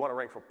 So if you want to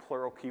rank for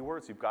plural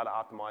keywords, you've got to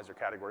optimize your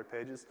category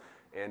pages.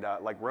 And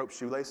like rope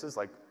shoelaces,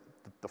 like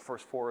the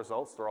first 4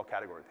 results, they're all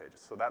category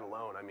pages. So that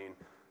alone, I mean,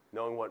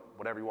 knowing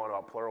whatever you want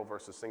about plural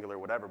versus singular,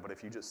 whatever, but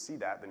if you just see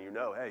that, then you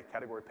know, hey,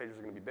 category pages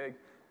are going to be big,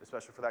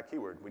 especially for that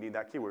keyword. We need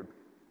that keyword.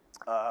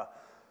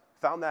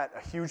 Found that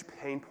a huge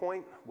pain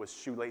point was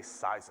shoelace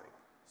sizing.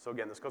 So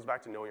again, this goes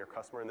back to knowing your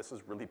customer, and this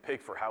is really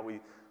big for how we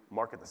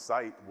market the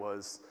site,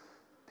 was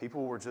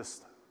people were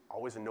just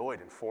always annoyed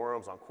in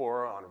forums, on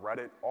Quora, on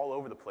Reddit, all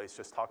over the place,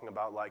 just talking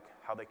about like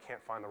how they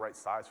can't find the right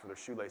size for their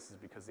shoelaces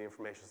because the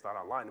information is not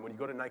online. And when you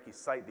go to Nike's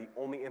site, the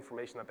only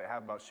information that they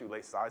have about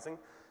shoelace sizing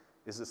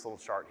is this little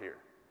chart here.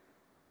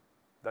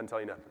 Doesn't tell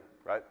you nothing,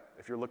 right?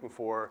 If you're looking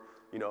for,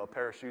 you know, a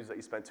pair of shoes that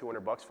you spent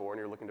 $200 for and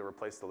you're looking to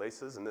replace the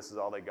laces and this is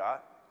all they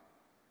got,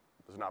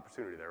 there's an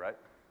opportunity there, right?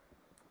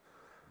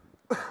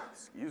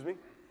 Excuse me.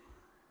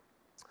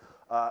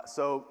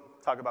 So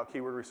talk about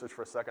keyword research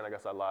for a second. I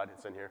guess I lied,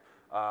 it's in here.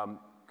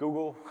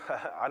 Google,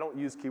 I don't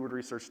use keyword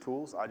research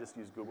tools. I just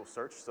use Google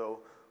search. So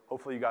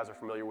hopefully you guys are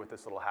familiar with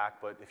this little hack,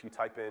 but if you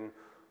type in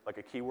like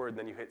a keyword and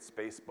then you hit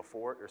space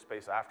before it or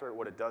space after it,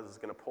 what it does is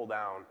going to pull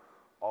down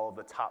all of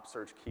the top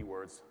search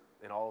keywords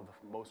and all of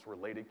the most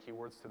related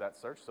keywords to that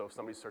search. So if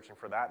somebody's searching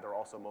for that, they're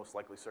also most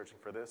likely searching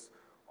for this.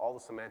 All the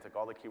semantic,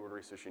 all the keyword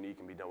research you need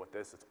can be done with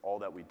this. It's all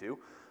that we do.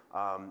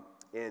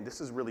 And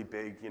this is really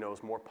big, you know,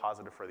 it's more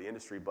positive for the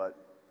industry,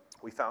 but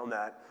we found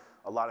that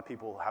a lot of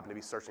people happen to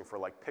be searching for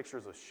like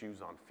pictures of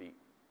shoes on feet,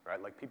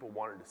 right? Like people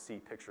wanted to see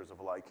pictures of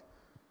like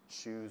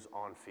shoes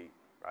on feet,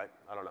 right?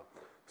 I don't know.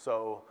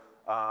 So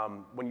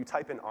when you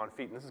type in on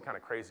feet, and this is kind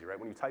of crazy, right?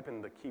 When you type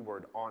in the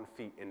keyword on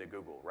feet into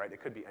Google, right?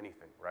 It could be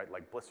anything, right?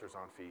 Like blisters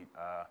on feet,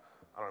 I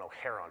don't know,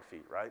 hair on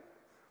feet, right?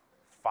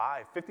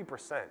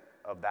 50%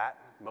 of that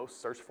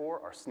most searched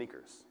for are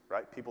sneakers,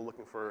 right? People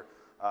looking for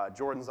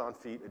Jordans on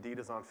feet,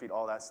 Adidas on feet,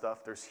 all that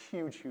stuff. There's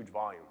huge, huge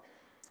volume.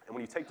 And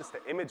when you take this to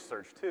image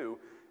search too,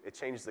 it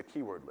changes the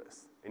keyword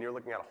list. And you're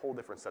looking at a whole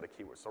different set of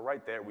keywords. So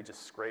right there, we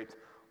just scraped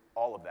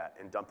all of that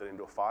and dumped it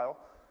into a file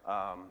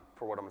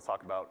for what I'm going to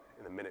talk about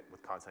in a minute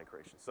with content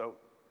creation. So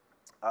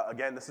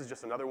again, this is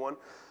just another one.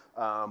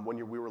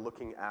 When we were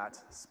looking at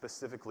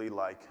specifically,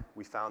 like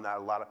we found that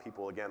a lot of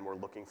people, again, were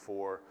looking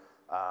for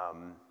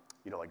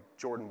you know, like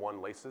Jordan 1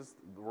 laces,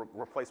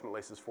 replacement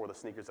laces for the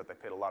sneakers that they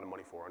paid a lot of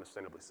money for,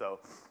 understandably so.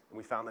 And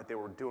we found that they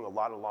were doing a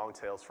lot of long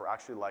tails for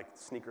actually like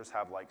sneakers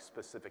have like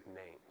specific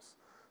names.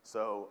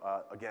 So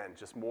again,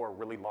 just more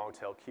really long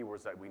tail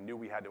keywords that we knew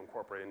we had to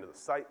incorporate into the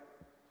site.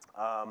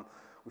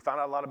 We found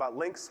out a lot about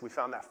links. We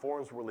found that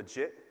forums were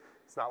legit.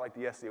 It's not like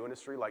the SEO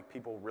industry, like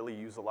people really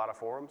use a lot of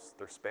forums.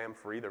 They're spam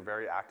free, they're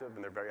very active,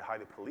 and they're very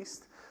highly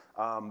policed.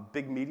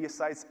 Big media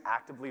sites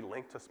actively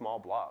link to small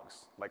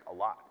blogs, like a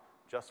lot,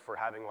 just for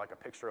having like a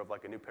picture of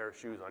like a new pair of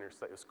shoes on your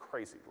site. It was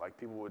crazy. Like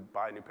people would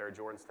buy a new pair of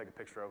Jordans, take a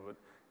picture of it,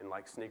 and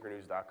like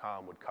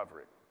sneakernews.com would cover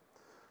it.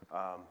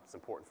 It's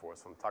important for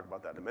us. I'm gonna talk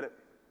about that in a minute.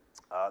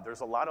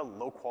 There's a lot of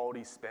low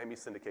quality spammy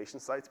syndication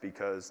sites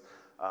because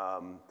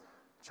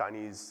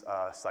Chinese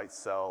sites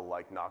sell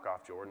like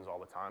knockoff Jordans all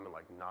the time and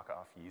like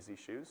knockoff Yeezy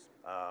shoes,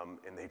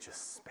 and they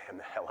just spam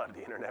the hell out of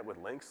the internet with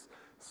links.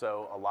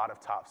 So a lot of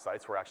top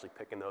sites were actually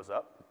picking those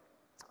up.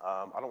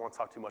 I don't want to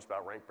talk too much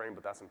about rank brain,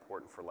 but that's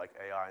important for like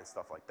AI and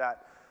stuff like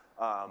that.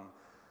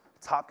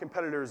 Top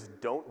competitors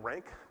don't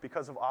rank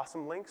because of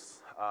awesome links.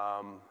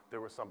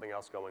 There was something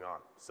else going on.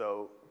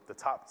 So the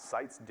top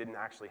sites didn't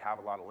actually have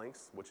a lot of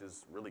links, which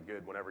is really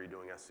good whenever you're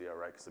doing SEO,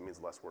 right? Because it means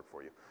less work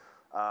for you.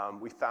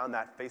 We found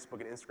that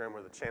Facebook and Instagram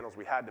were the channels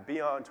we had to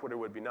be on. Twitter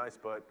would be nice,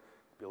 but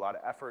it'd be a lot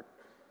of effort.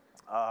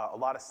 A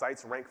lot of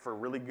sites rank for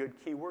really good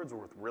keywords or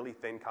with really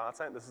thin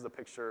content. This is a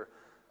picture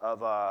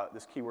of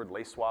this keyword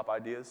lace swap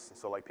ideas.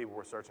 So like people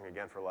were searching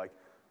again for like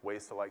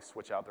ways to like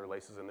switch out their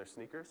laces in their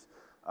sneakers.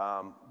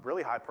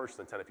 Really high purchase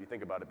intent if you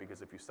think about it,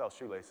 because if you sell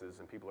shoelaces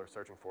and people are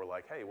searching for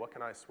like, hey, what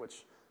can I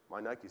switch my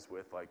Nikes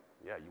with? Like,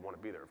 yeah, you want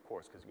to be there, of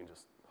course, because you can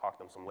just hawk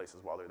them some laces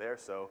while they're there.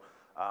 So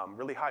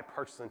really high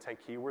purchase intent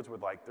keywords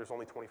with like, there's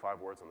only 25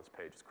 words on this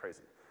page. It's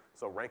crazy.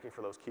 So ranking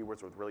for those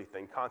keywords with really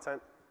thin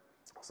content.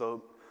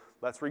 So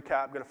let's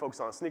recap. Going to focus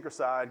on the sneaker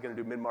side, going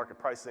to do mid-market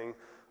pricing,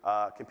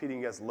 competing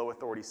against low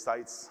authority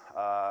sites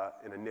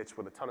in a niche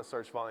with a ton of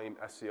search volume.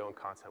 SEO and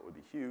content would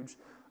be huge.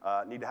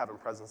 Need to have a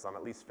presence on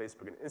at least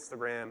Facebook and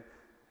Instagram.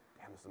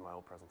 Damn, this is my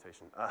old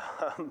presentation.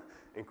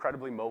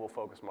 Incredibly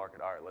mobile-focused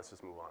market. All right, let's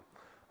just move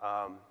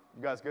on.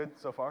 You guys good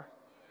so far?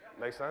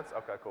 Yeah. Makes sense?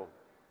 Okay, cool.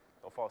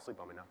 Don't fall asleep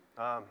on me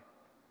now.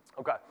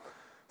 Okay,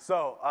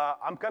 so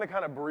I'm going to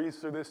kind of breeze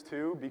through this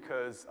too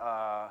because,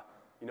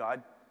 you know, I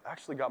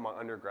actually got my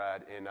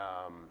undergrad in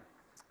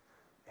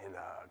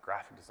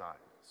graphic design.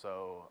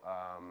 So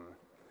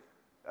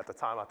at the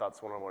time, I thought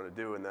that's what I wanted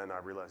to do, and then I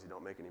realized you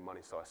don't make any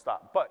money, so I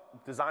stopped.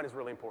 But design is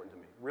really important to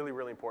me, really,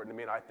 really important to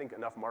me, and I think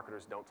enough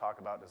marketers don't talk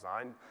about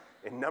design.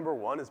 And number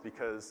one is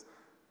because,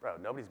 bro,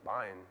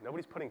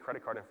 nobody's putting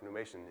credit card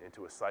information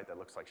into a site that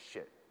looks like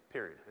shit,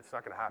 period. It's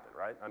not going to happen,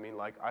 right? I mean,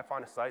 like, I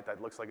find a site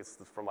that looks like it's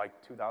from, like,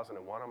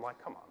 2001. I'm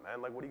like, come on,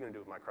 man. Like, what are you going to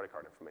do with my credit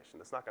card information?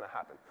 That's not going to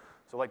happen.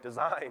 So, like,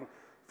 design,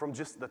 from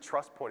just the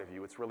trust point of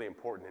view, it's really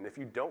important. And if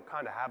you don't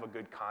kind of have a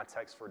good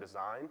context for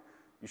design,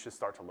 you should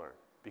start to learn,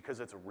 because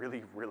it's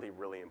really, really,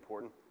 really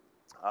important.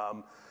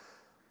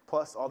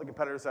 Plus, all the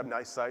competitors have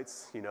nice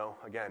sites. You know,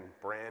 again,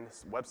 brand,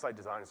 website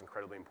design is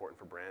incredibly important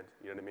for brand.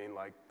 You know what I mean?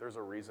 Like, there's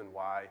a reason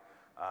why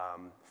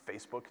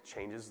Facebook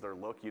changes their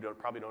look. You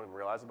probably don't even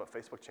realize it, but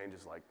Facebook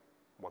changes like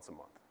once a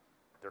month.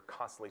 They're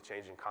constantly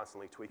changing,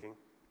 constantly tweaking.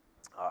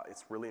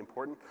 It's really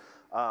important.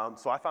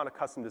 So I found a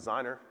custom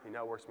designer. He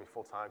now works for me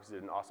full time because he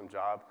did an awesome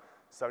job.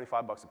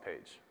 $75 a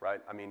page,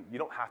 right? I mean, you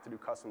don't have to do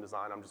custom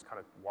design. I'm just kind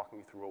of walking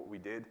you through what we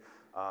did.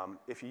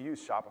 If you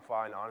use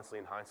Shopify, and honestly,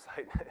 in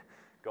hindsight,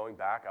 going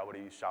back, I would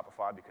have used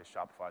Shopify because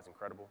Shopify is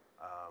incredible.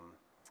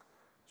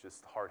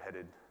 Just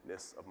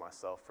hard-headedness of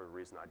myself for the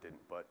reason I didn't.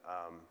 But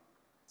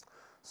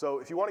so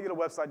if you want to get a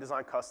website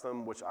design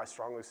custom, which I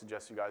strongly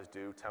suggest you guys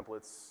do,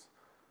 templates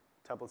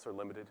are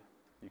limited.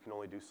 You can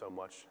only do so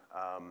much.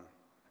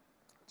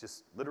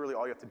 Just literally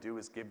all you have to do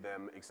is give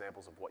them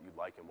examples of what you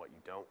like and what you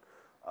don't.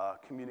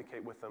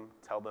 Communicate with them,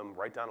 tell them,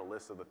 write down a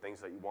list of the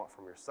things that you want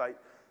from your site,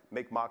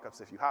 make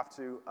mock-ups if you have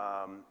to.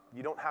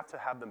 You don't have to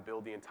have them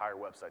build the entire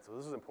website, so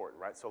this is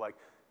important, right? So like,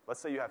 let's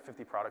say you have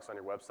 50 products on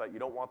your website. You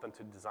don't want them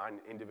to design an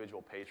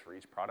individual page for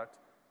each product.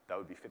 That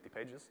would be 50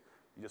 pages.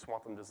 You just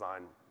want them to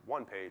design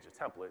one page,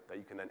 a template, that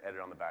you can then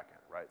edit on the back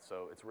end, right?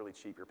 So it's really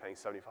cheap. You're paying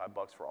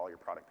 $75 for all your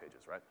product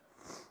pages, right?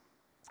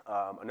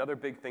 Another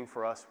big thing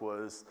for us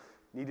was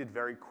needed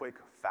very quick,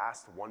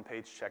 fast,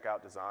 one-page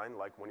checkout design.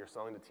 Like when you're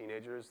selling to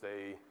teenagers,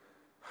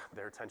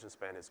 their attention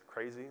span is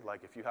crazy.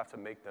 Like if you have to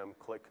make them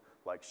click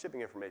like shipping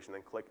information,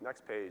 then click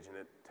next page, and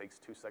it takes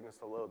 2 seconds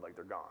to load, like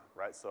they're gone,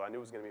 right? So I knew it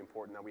was gonna be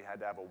important that we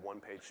had to have a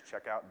one-page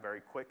checkout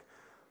very quick.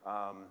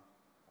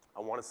 I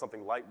wanted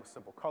something light with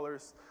simple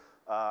colors.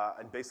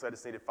 And basically I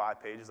just needed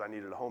 5 pages. I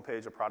needed a home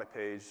page, a product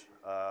page,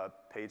 a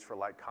page for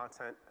light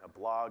content, a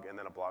blog, and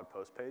then a blog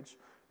post page.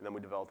 And then we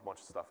developed a bunch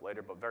of stuff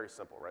later, but very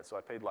simple, right? So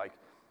I paid like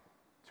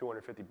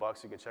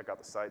 $250. You can check out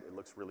the site. It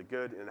looks really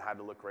good, and it had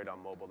to look great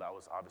on mobile. That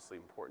was obviously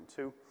important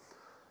too.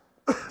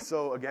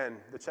 So again,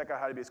 the checkout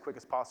had to be as quick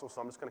as possible, so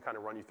I'm just gonna kind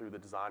of run you through the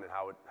design and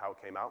how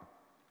it came out.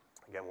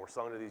 Again, we're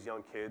selling to these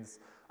young kids.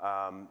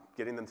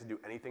 Getting them to do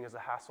anything is a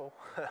hassle.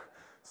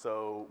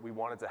 So we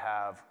wanted to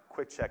have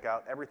quick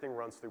checkout. Everything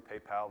runs through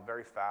PayPal,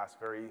 very fast,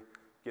 very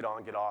get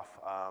on, get off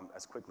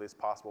as quickly as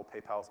possible.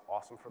 PayPal's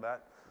awesome for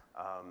that.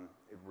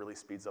 It really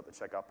speeds up the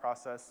checkout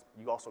process.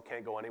 You also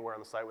can't go anywhere on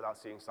the site without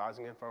seeing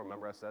sizing info.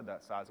 Remember I said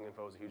that sizing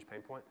info is a huge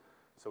pain point.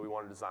 So we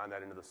want to design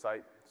that into the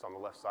site. It's on the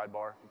left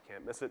sidebar. You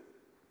can't miss it.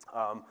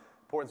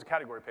 Importance of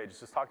category pages.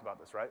 Just talked about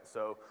this, right?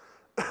 So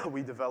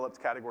we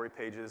developed category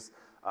pages,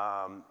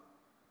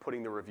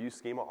 putting the review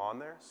schema on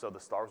there so the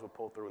stars will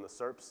pull through in the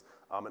SERPs,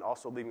 and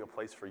also leaving a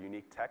place for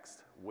unique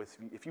text.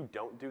 If you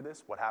don't do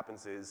this, what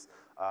happens is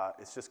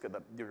it's just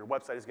your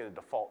website is going to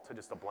default to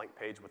just a blank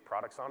page with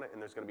products on it,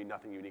 and there's going to be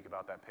nothing unique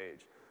about that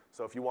page.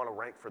 So if you want to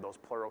rank for those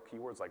plural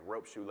keywords like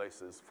rope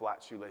shoelaces,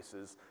 flat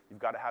shoelaces, you've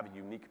got to have a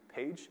unique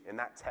page, and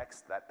that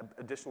text, that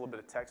additional bit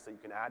of text that you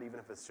can add, even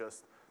if it's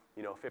just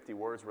 50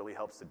 words, really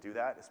helps to do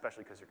that,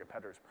 especially because your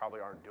competitors probably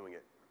aren't doing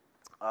it.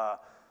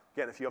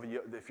 Again, if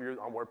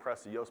you're on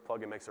WordPress, the Yoast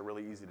plugin makes it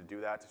really easy to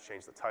do that, to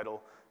change the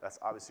title. That's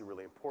obviously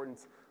really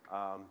important.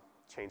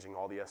 Changing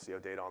all the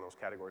SEO data on those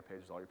category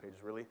pages, all your pages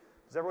really.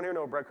 Does everyone here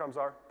know what breadcrumbs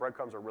are?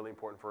 Breadcrumbs are really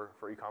important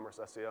for e-commerce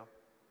SEO.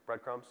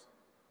 Breadcrumbs?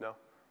 No?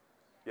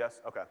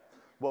 Yes? Okay.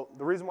 Well,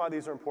 the reason why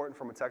these are important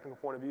from a technical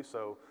point of view,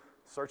 so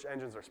search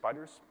engines are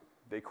spiders.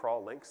 They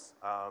crawl links.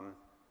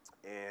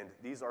 And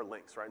these are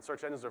links, right? And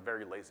search engines are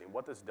very lazy. And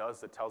what this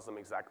does, it tells them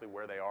exactly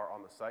where they are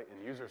on the site,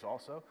 and users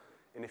also.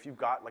 And if you've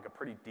got like a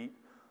pretty deep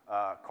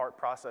cart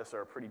process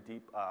or a pretty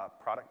deep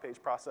product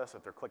page process,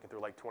 if they're clicking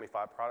through like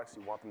 25 products,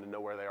 you want them to know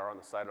where they are on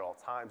the site at all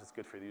times. It's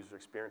good for the user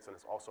experience, and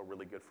it's also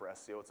really good for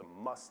SEO. It's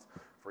a must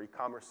for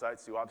e-commerce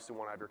sites. You obviously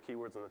want to have your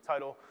keywords in the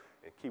title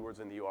and keywords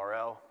in the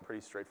URL.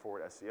 Pretty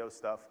straightforward SEO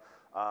stuff.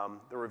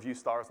 The review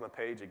stars on the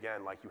page,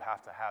 again, like you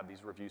have to have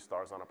these review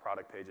stars on a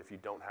product page. If you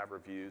don't have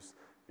reviews,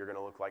 you're going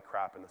to look like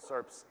crap in the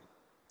SERPs.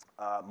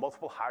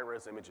 Multiple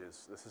high-res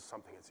images. This is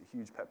something that's a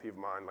huge pet peeve of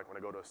mine. Like when I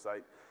go to a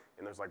site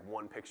and there's like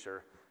one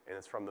picture and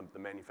it's from the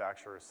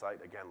manufacturer's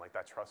site, again, like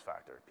that trust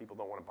factor. People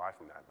don't want to buy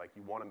from that. Like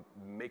you want to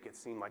make it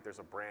seem like there's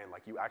a brand,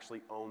 like you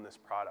actually own this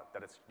product,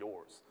 that it's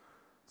yours.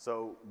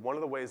 So one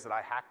of the ways that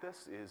I hack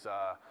this is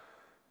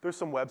there's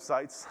some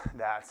websites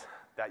that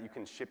you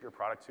can ship your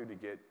product to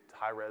get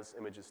high-res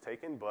images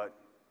taken, but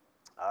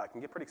it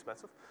can get pretty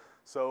expensive.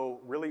 So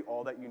really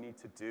all that you need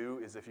to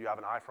do is if you have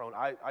an iPhone,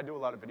 I do a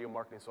lot of video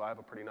marketing, so I have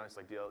a pretty nice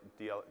like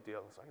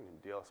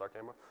DSLR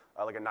camera,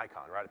 like a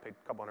Nikon, right? I paid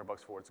a couple $100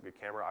 for it. It's a good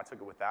camera. I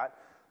took it with that,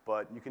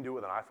 but you can do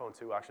it with an iPhone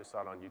too. I actually saw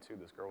it on YouTube.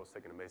 This girl was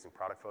taking amazing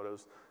product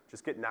photos.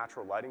 Just get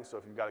natural lighting. So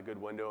if you've got a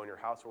good window in your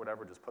house or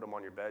whatever, just put them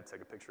on your bed,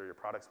 take a picture of your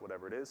products,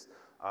 whatever it is,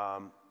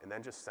 and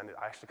then just send it.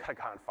 I actually got a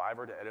guy on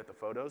Fiverr to edit the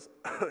photos.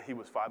 He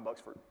was $5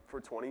 for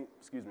 20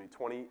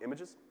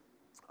 images.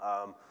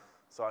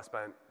 So I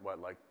spent,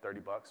 like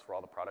 30 bucks for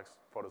all the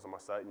photos on my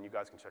site, and you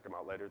guys can check them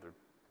out later.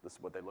 This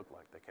is what they look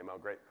like. They came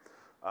out great.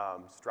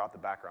 Just drop the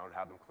background,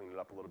 have them clean it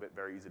up a little bit,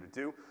 very easy to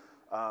do.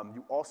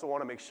 You also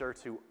want to make sure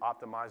to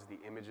optimize the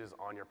images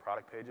on your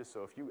product pages.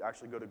 So if you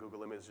actually go to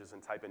Google Images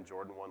and type in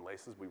Jordan 1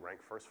 laces, we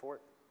rank first for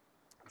it.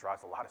 It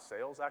drives a lot of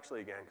sales,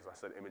 actually, again, because I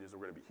said images are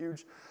going to be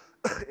huge.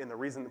 And the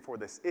reason for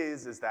this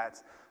is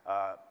that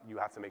you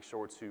have to make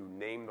sure to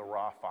name the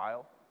raw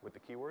file with the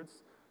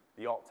keywords,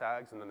 the alt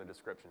tags, and then the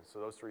description. So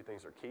those three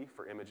things are key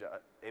for image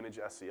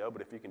SEO,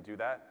 but if you can do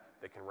that,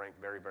 they can rank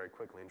very, very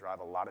quickly and drive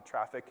a lot of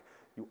traffic.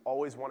 You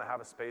always want to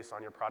have a space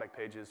on your product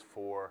pages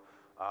for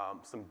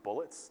some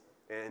bullets,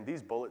 and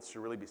these bullets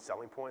should really be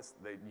selling points.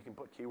 You can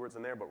put keywords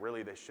in there, but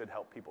really they should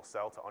help people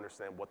sell to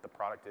understand what the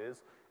product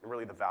is and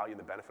really the value and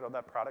the benefit of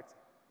that product.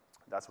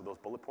 That's what those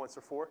bullet points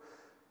are for.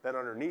 Then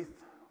underneath,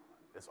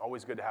 it's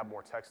always good to have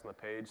more text on the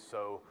page,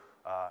 so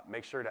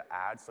make sure to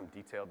add some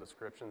detailed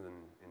descriptions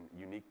and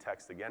unique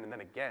text again. And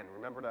then again,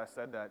 remember that I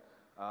said that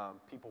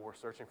people were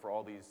searching for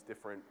all these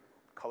different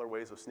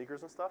colorways of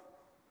sneakers and stuff?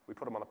 We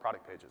put them on the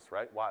product pages,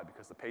 right? Why?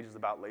 Because the page is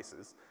about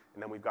laces,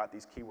 and then we've got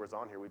these keywords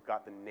on here. We've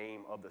got the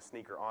name of the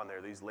sneaker on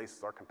there. These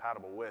laces are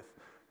compatible with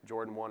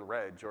Jordan 1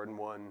 red, Jordan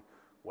 1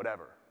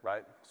 whatever,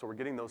 right? So we're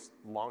getting those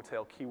long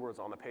tail keywords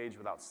on the page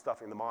without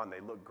stuffing them on.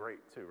 They look great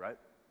too, right?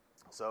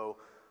 So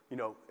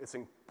it's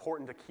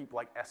important to keep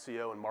like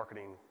SEO and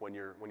marketing when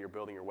you're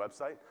building your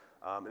website.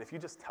 And if you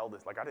just tell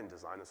this, like I didn't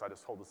design this, I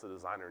just told this to the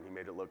designer and he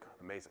made it look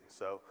amazing.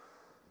 So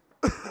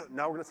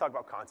now we're going to talk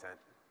about content.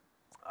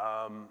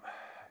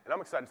 And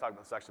I'm excited to talk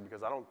about this actually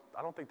because I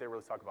don't think they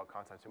really talk about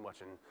content too much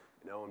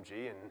in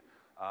OMG. And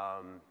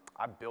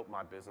I built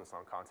my business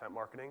on content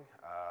marketing.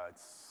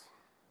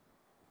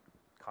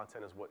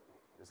 Content is what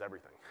is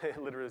everything. It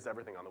literally is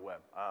everything on the web.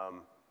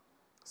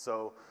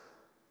 So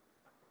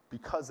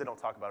because they don't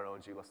talk about it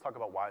in OMG, let's talk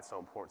about why it's so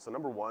important. So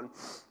number one,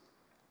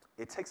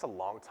 it takes a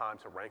long time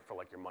to rank for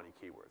like your money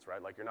keywords, right?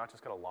 Like you're not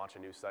just going to launch a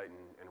new site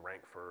and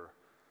rank for,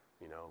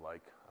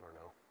 like, I don't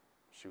know,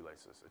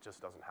 shoelaces. It just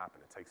doesn't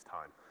happen. It takes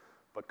time.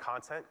 But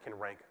content can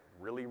rank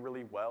really,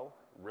 really well,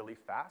 really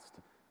fast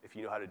if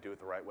you know how to do it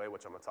the right way,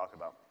 which I'm going to talk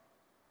about.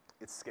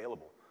 It's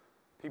scalable.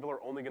 People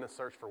are only going to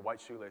search for white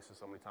shoelaces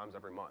so many times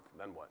every month.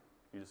 Then what?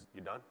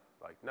 You done?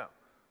 Like, no.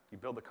 You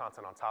build the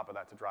content on top of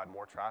that to drive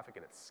more traffic,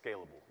 and it's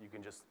scalable. You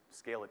can just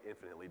scale it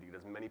infinitely to get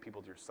as many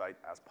people to your site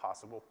as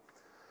possible.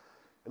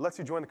 It lets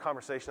you join the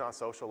conversation on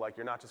social. Like,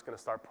 you're not just going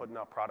to start putting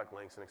out product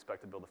links and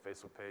expect to build a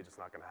Facebook page. It's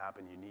not going to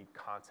happen. You need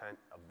content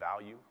of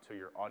value to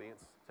your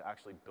audience to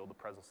actually build a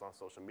presence on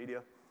social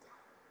media.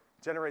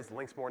 Generates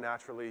links more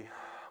naturally.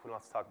 We don't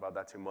have to talk about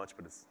that too much,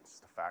 but it's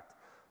just a fact.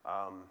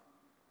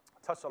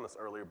 Touched on this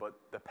earlier, but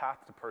the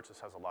path to purchase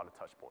has a lot of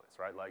touch points,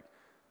 right? Like,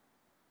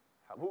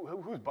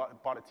 who's bought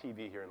a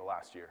TV here in the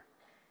last year?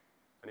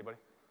 Anybody?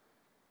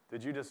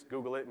 Did you just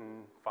Google it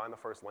and find the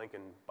first link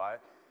and buy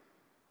it?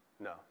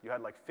 No. You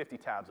had like 50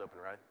 tabs open,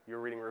 right? You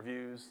were reading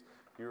reviews,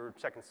 you were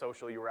checking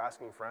social, you were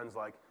asking friends.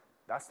 Like,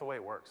 that's the way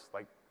it works.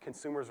 Like,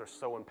 consumers are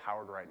so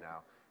empowered right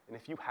now. And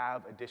if you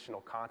have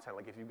additional content,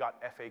 like if you've got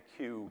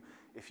FAQ,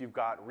 if you've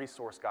got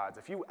resource guides,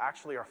 if you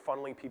actually are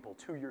funneling people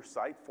to your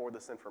site for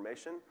this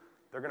information,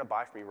 they're going to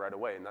buy from you right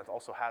away. And that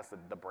also has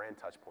the brand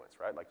touch points,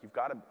 right? Like, you've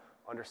got to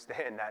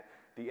understand that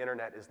the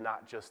internet is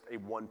not just a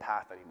one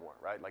path anymore,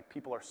 right? Like,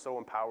 people are so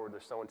empowered,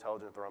 they're so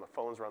intelligent, they're on their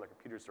phones, they're on their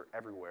computers, they're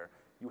everywhere.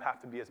 You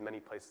have to be as many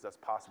places as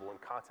possible, and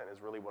content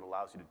is really what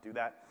allows you to do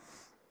that.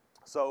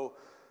 So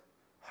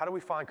how do we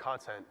find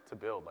content to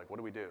build? Like, what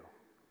do we do?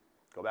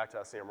 Go back to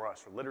SEMrush.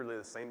 Literally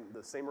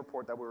the same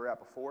report that we were at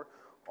before.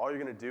 All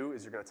you're going to do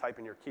is you're going to type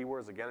in your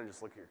keywords again and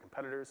just look at your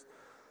competitors.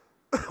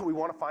 We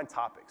want to find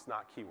topics,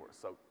 not keywords.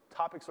 So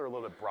topics are a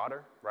little bit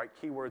broader, right?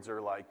 Keywords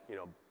are like,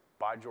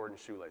 buy Jordan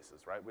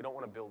shoelaces, right? We don't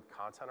want to build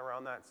content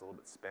around that. It's a little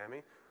bit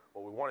spammy.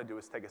 What we want to do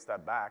is take a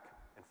step back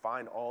and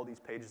find all these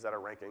pages that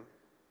are ranking.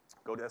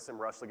 Go to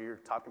SEMrush, look at your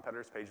top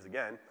competitors' pages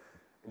again,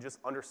 and just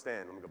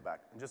understand. Let me go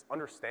back. And just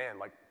understand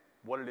like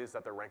what it is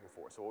that they're ranking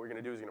for. So what we're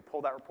going to do is you're going to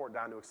pull that report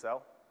down to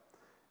Excel,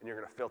 and you're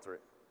going to filter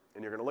it.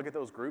 And you're going to look at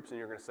those groups, and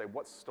you're going to say,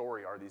 what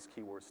story are these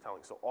keywords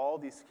telling? So all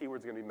these keywords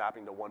are going to be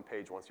mapping to one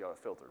page once you have it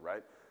filtered,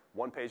 right?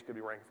 One page could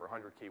be ranking for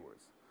 100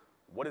 keywords.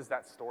 What is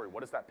that story?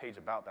 What is that page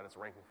about that it's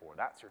ranking for?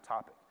 That's your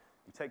topic.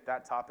 You take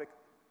that topic.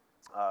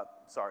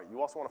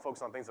 You also want to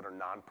focus on things that are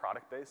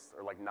non-product based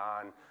or like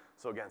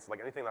so like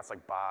anything that's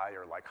like buy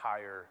or like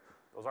hire,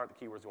 those aren't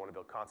the keywords you want to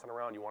build content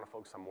around. You want to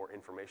focus on more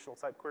informational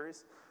type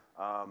queries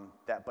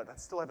but that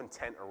still have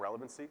intent or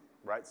relevancy,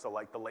 right? So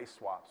like the lace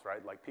swaps,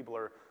 right? Like people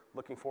are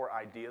looking for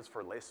ideas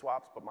for lace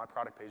swaps, but my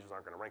product pages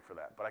aren't going to rank for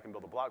that. But I can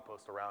build a blog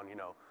post around,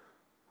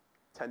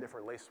 10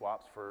 different lace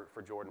swaps for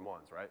Jordan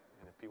 1s, right?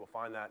 And if people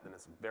find that, then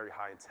it's a very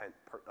high intent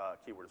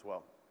keyword as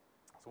well.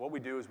 So what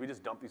we do is we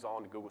just dump these all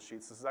into Google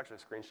Sheets. This is actually a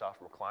screenshot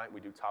from a client. We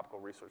do topical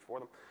research for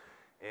them.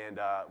 And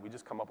we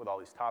just come up with all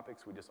these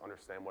topics. We just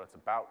understand what it's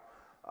about,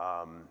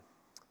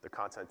 the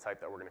content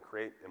type that we're going to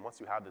create. And once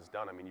you have this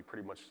done, you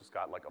pretty much just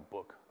got like a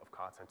book of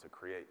content to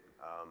create.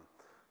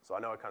 So I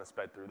know I kind of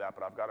sped through that,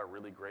 but I've got a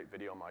really great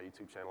video on my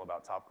YouTube channel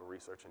about topical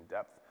research in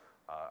depth.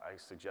 I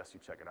suggest you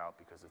check it out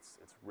because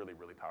it's really,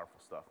 really powerful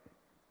stuff.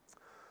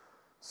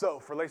 So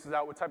for Laces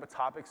Out, what type of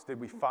topics did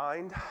we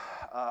find?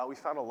 We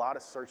found a lot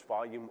of search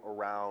volume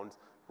around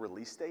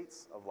release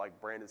dates of like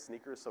branded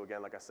sneakers. So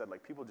again, like I said,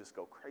 like people just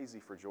go crazy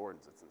for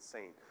Jordans. It's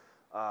insane.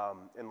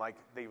 And like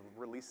they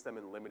release them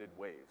in limited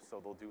waves. So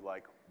they'll do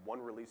like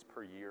one release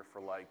per year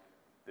for like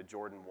the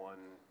Jordan 1,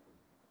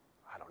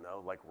 I don't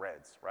know, like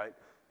Reds, right?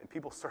 And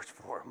people search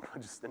for them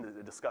just in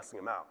a disgusting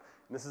amount.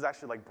 And this is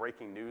actually like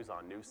breaking news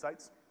on news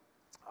sites.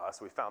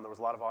 So we found there was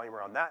a lot of volume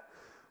around that.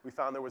 We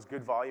found there was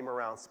good volume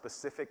around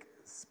specific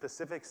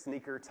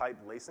sneaker type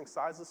lacing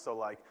sizes. So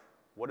like,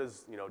 what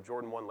is,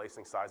 Jordan 1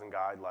 lacing sizing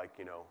guide, like,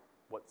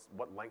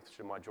 what length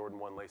should my Jordan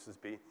 1 laces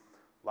be?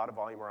 A lot of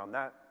volume around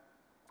that.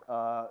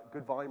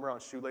 Good volume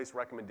around shoelace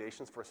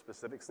recommendations for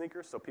specific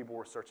sneakers. So people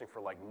were searching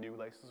for like new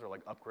laces or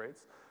like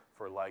upgrades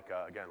for like,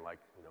 again, like,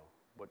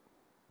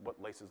 what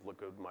laces look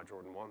good with my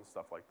Jordan 1,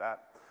 stuff like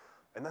that.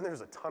 And then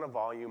there's a ton of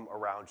volume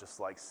around just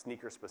like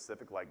sneaker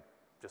specific, like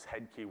just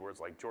head keywords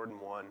like Jordan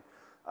 1,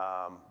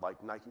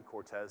 like Nike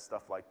Cortez,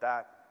 stuff like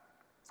that.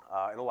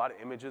 And a lot of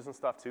images and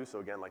stuff too. So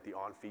again, like the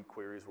on-feed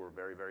queries were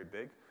very, very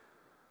big.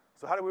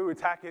 So how do we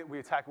attack it? We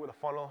attack it with a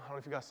funnel. I don't know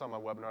if you guys saw my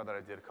webinar that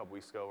I did a couple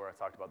weeks ago where I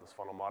talked about this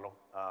funnel model.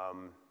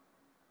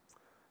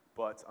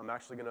 But I'm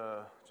actually going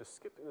to just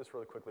skip through this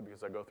really quickly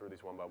because I go through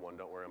these one by one.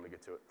 Don't worry, I'm going to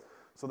get to it.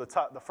 So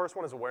the first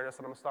one is awareness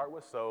that I'm going to start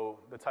with. So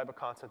the type of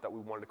content that we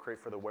wanted to create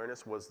for the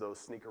awareness was those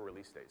sneaker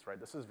release dates, right?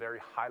 This is very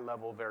high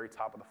level, very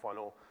top of the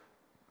funnel.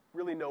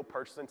 Really no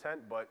purchase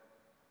intent, but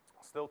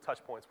still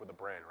touch points with the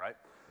brand, right?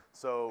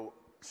 So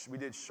we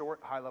did short,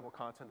 high-level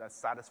content that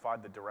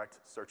satisfied the direct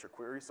searcher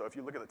query. So if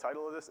you look at the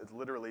title of this, it's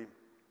literally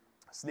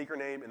sneaker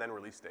name and then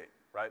release date,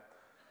 right?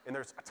 And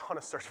there's a ton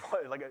of search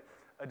volume, like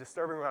a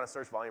disturbing amount of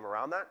search volume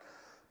around that.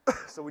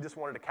 So we just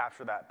wanted to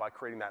capture that by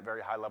creating that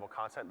very high-level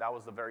content. That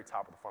was the very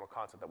top of the funnel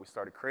content that we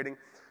started creating.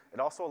 It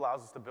also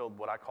allows us to build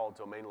what I call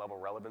domain-level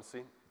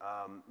relevancy.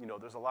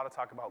 There's a lot of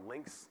talk about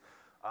links,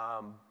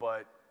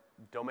 but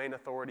domain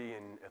authority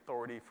and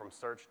authority from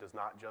search does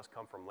not just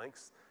come from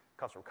links. It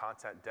comes from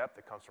content depth,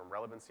 it comes from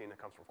relevancy, and it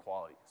comes from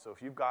quality. So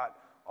if you've got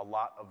a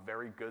lot of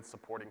very good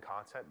supporting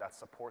content that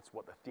supports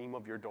what the theme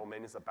of your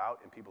domain is about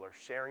and people are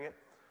sharing it,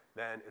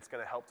 then it's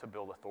going to help to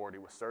build authority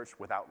with search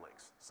without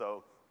links.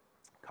 So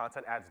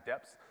content adds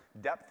depth.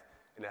 Depth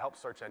and it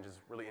helps search engines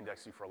really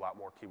index you for a lot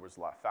more keywords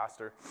a lot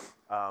faster.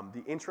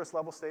 The interest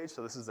level stage,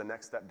 so this is the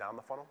next step down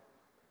the funnel.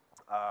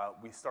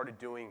 We started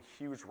doing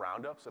huge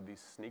roundups of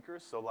these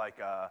sneakers, so like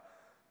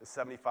the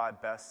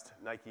 75 best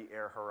Nike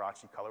Air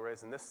Huarache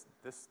colorways, and this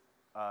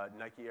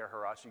Nike Air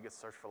Huarache gets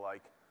searched for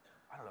like,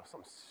 I don't know,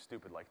 something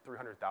stupid, like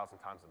 300,000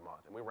 times a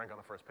month, and we rank on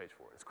the first page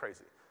for it. It's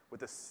crazy. With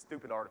this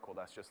stupid article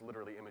that's just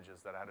literally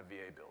images that had a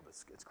VA build.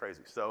 It's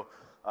crazy. So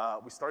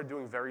we started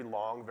doing very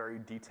long, very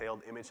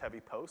detailed,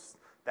 image-heavy posts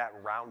that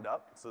round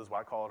up. So this is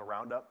why I call it a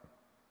roundup,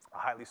 a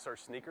highly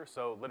searched sneaker.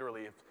 So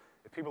literally,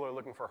 if people are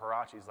looking for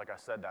Huaraches, like I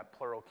said, that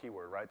plural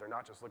keyword, right? They're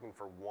not just looking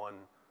for one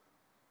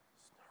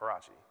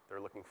Huarache.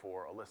 They're looking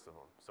for a list of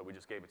them. So we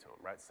just gave it to them,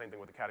 right? Same thing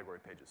with the category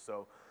pages.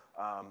 So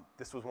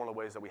this was one of the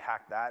ways that we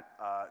hacked that.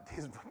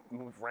 These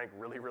rank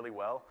really, really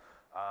well.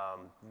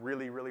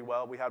 Really, really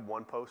well. We had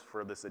one post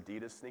for this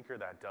Adidas sneaker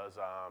that does,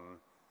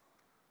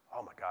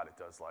 oh my God, it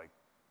does like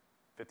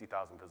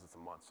 50,000 visits a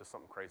month, just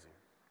something crazy.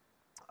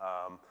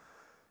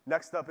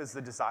 Next up is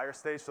the desire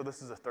stage. So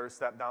this is a third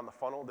step down the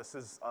funnel. This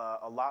is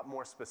a lot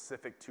more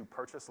specific to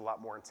purchase, a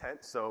lot more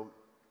intent. So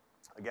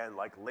again,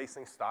 like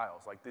lacing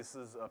styles. Like this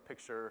is a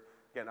picture.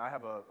 Again, I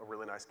have a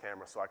really nice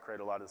camera, so I create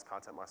a lot of this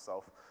content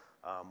myself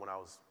when I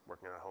was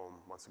working at home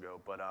months ago.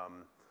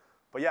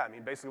 But yeah, I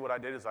mean, basically what I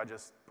did is I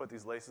just put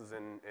these laces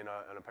in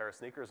a pair of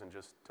sneakers and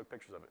just took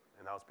pictures of it.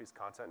 And that was a piece of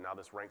content. Now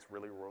this ranks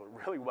really, really,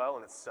 really well,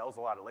 and it sells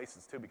a lot of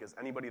laces too, because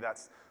anybody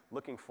that's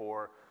looking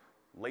for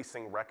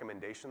lacing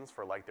recommendations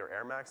for like their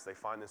Air Max, they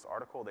find this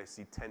article, they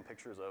see 10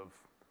 pictures of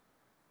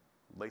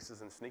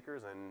laces and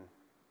sneakers, and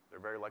they're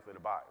very likely to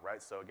buy,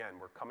 right? So again,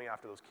 we're coming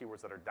after those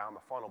keywords that are down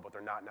the funnel, but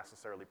they're not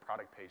necessarily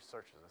product page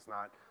searches. It's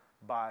not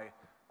buy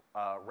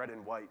red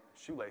and white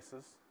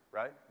shoelaces,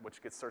 right?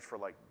 Which gets searched for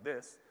like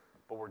this,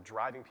 but we're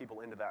driving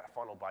people into that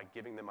funnel by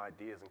giving them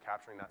ideas and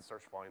capturing that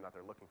search volume that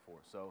they're looking for.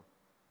 So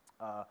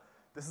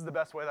this is the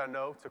best way that I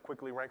know to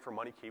quickly rank for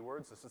money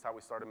keywords. This is how we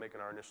started making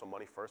our initial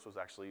money first, was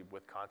actually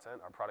with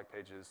content. Our product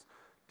pages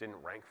didn't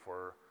rank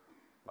for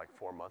like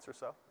 4 months or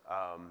so.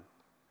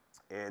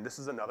 And this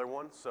is another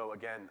one. So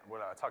again,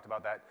 when I talked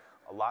about that,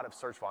 a lot of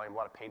search volume, a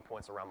lot of pain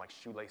points around like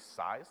shoelace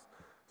size.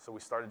 So we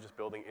started just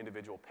building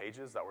individual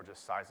pages that were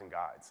just sizing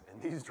guides.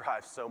 And these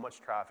drive so much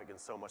traffic and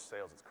so much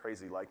sales. It's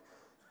crazy. Like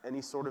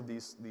any sort of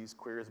these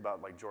queries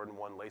about like Jordan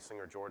 1 lacing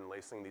or Jordan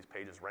lacing, these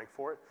pages rank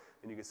for it.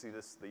 And you can see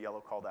this, the yellow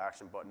call to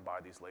action button, buy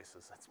these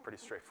laces. It's pretty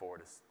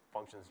straightforward. It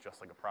functions just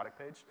like a product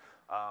page.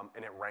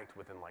 And it ranked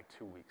within like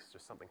 2 weeks,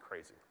 just something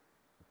crazy.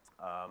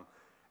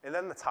 And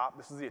then the top,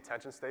 this is the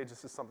attention stage.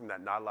 This is something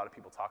that not a lot of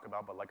people talk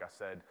about, but like I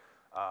said,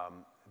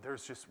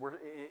 we're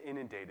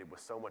inundated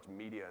with so much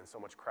media and so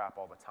much crap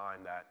all the time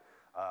that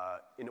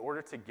in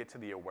order to get to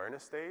the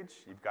awareness stage,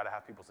 you've got to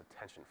have people's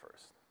attention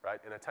first, right?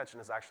 And attention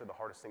is actually the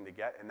hardest thing to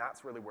get, and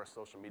that's really where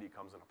social media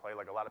comes into play.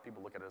 Like a lot of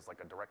people look at it as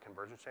like a direct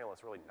conversion channel.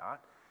 It's really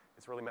not.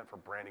 It's really meant for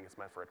branding. It's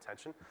meant for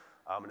attention,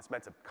 and it's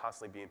meant to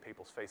constantly be in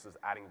people's faces,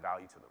 adding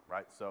value to them,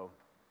 right? So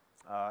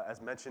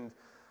as mentioned,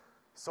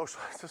 social,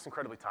 it's just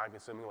incredibly time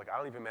consuming. Like I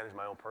don't even manage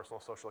my own personal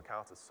social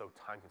accounts. It's so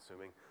time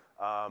consuming.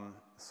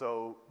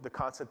 So the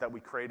content that we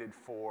created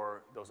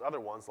for those other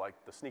ones, like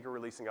the sneaker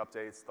releasing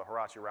updates, the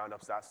Huarache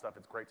roundups, that stuff,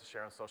 it's great to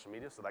share on social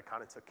media. So that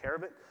kind of took care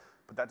of it,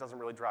 but that doesn't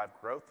really drive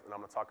growth. And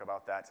I'm gonna talk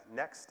about that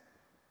next.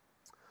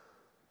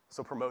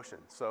 So promotion.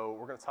 So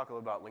we're gonna talk a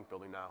little about link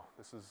building now.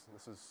 This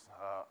is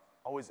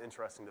always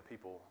interesting to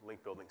people,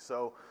 link building.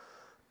 So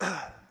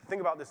the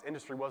thing about this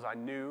industry was I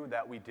knew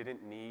that we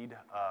didn't need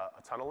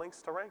a ton of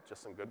links to rank,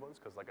 just some good ones,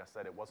 because like I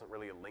said, it wasn't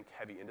really a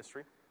link-heavy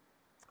industry.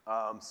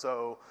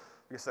 So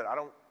like I said, I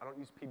don't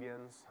use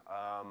PBNs.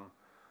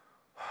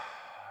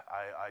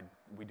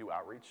 We do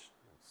outreach.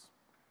 It's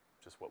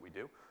just what we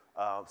do.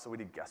 So we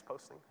did guest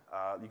posting.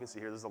 You can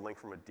see here, this is a link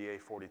from a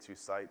DA42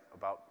 site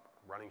about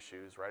running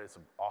shoes, right? It's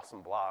an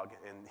awesome blog,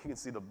 and you can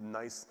see the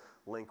nice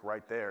link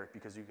right there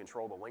because you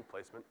control the link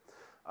placement.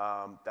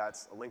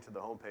 That's a link to the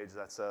homepage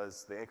that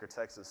says the Anchor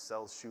Texas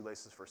sells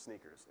shoelaces for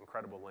sneakers.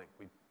 Incredible link.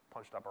 We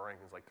punched up our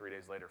rankings like 3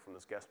 days later from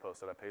this guest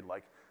post that I paid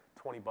like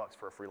 $20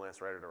 for a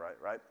freelance writer to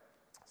write, right?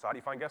 So how do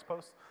you find guest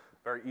posts?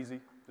 Very easy.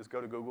 Just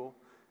go to Google,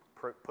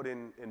 put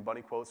in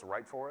bunny quotes,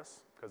 write for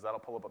us, because that'll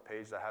pull up a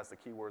page that has the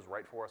keywords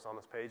write for us on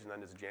this page, and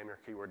then just jam your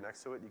keyword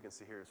next to it. You can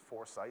see here's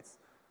 4 sites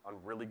on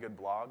really good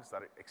blogs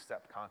that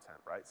accept content,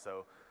 right?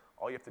 So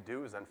all you have to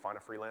do is then find a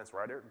freelance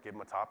writer, give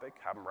them a topic,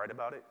 have them write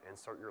about it,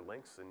 insert your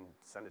links, and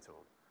send it to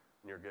them,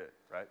 and you're good,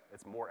 right?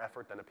 It's more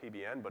effort than a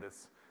PBN, but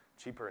it's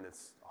cheaper and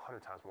it's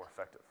 100 times more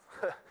effective.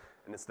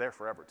 And it's there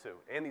forever too.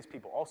 And these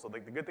people also, the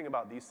good thing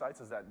about these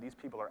sites is that these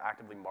people are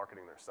actively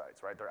marketing their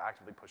sites, right? They're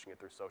actively pushing it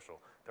through social.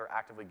 They're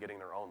actively getting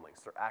their own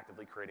links. They're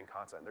actively creating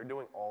content. They're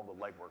doing all the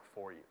legwork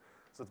for you.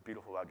 So it's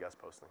beautiful about guest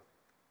posting.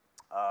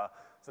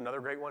 It's another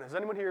great one. Has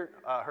anyone here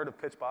heard of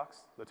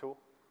Pitchbox, the tool?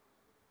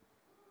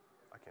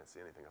 I can't see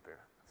anything up here.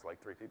 It's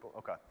like 3 people.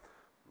 Okay.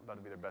 I'm about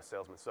to be their best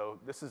salesman. So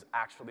this is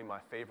actually my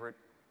favorite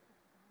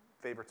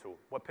tool.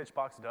 What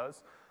Pitchbox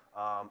does,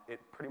 it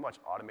pretty much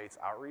automates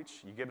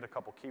outreach. You give it a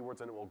couple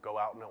keywords and it will go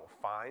out and it will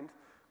find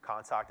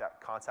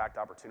contact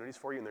opportunities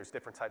for you, and there's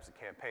different types of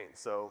campaigns.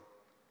 So,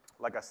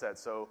 like I said,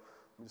 so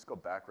let me just go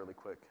back really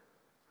quick.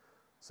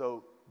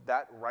 So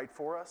that write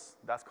for us,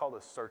 that's called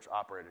a search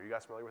operator. You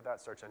guys familiar with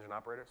that, search engine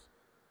operators?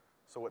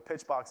 So what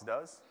Pitchbox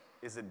does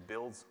is it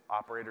builds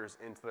operators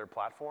into their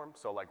platform.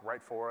 So like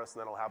write for us,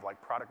 and then it'll have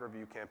like product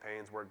review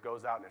campaigns where it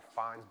goes out and it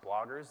finds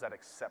bloggers that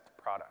accept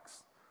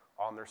products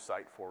on their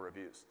site for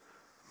reviews.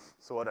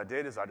 So what I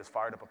did is I just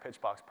fired up a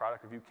Pitchbox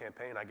product review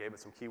campaign. I gave it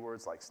some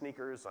keywords like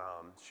sneakers,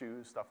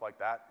 shoes, stuff like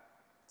that.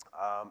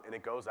 And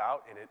it goes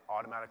out and it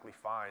automatically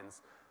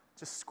finds,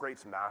 just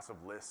scrapes massive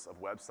lists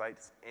of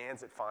websites,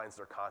 and it finds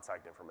their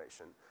contact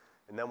information.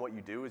 And then what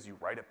you do is you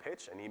write a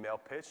pitch, an email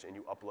pitch, and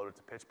you upload it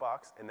to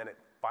Pitchbox, and then it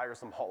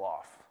fires them all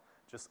off,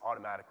 just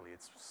automatically.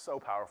 It's so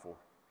powerful.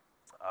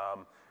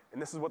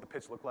 And this is what the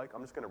pitch looked like.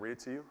 I'm just going to read it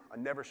to you. I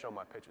never show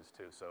my pitches,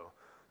 too, so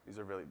these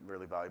are really,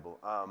 really valuable.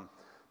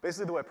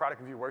 Basically, the way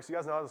product review works, you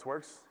guys know how this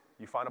works?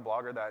 You find a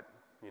blogger that,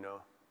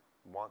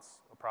 wants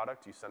a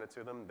product, you send it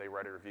to them, they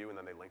write a review, and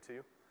then they link to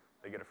you.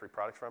 They get a free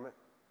product from it.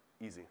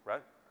 Easy,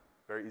 right?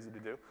 Very easy to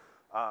do.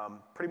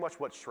 Pretty much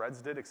what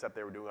Shreds did, except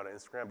they were doing it on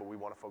Instagram, but we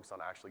want to focus on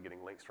actually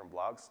getting links from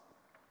blogs.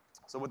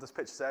 So what this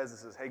pitch says,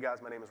 this is, hey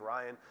guys, my name is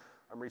Ryan.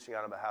 I'm reaching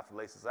out on behalf of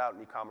Laces Out,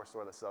 an e-commerce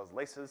store that sells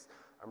laces.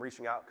 I'm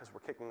reaching out because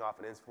we're kicking off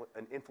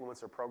an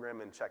influencer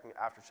program, and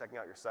after checking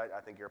out your site, I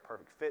think you're a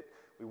perfect fit.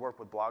 We work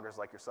with bloggers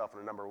like yourself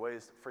in a number of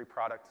ways. Free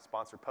product,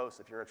 sponsored posts.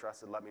 If you're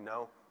interested, let me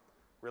know.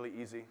 Really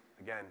easy.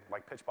 Again,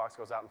 like Pitchbox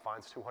goes out and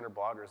finds 200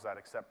 bloggers that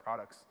accept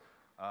products.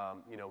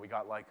 We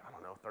got like,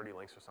 30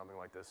 links or something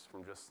like this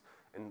from just,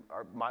 and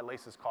my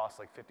laces cost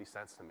like 50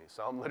 cents to me.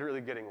 So I'm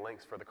literally getting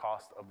links for the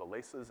cost of the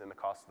laces and the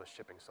cost of the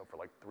shipping. So for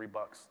like $3,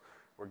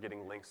 we're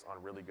getting links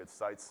on really good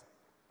sites.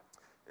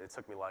 And it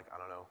took me like,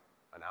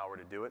 an hour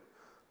to do it.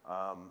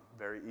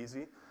 Very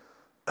easy.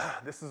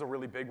 This is a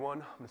really big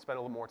one. I'm gonna spend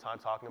a little more time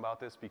talking about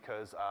this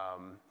because,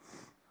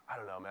 I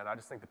don't know, man. I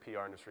just think the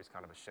PR industry is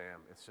kind of a sham.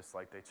 It's just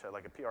like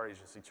like a PR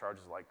agency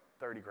charges like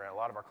 30 grand. A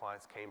lot of our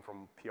clients came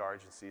from PR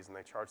agencies, and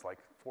they charge like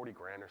 40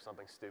 grand or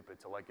something stupid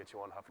to like get you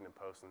on Huffington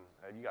Post,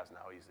 and you guys know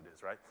how easy it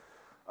is, right?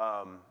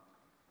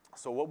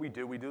 So what we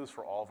do this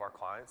for all of our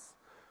clients.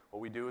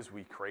 What we do is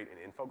we create an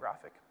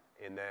infographic,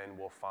 and then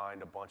we'll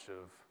find a bunch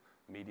of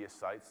media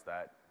sites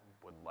that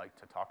would like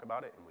to talk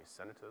about it, and we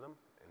send it to them,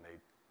 and they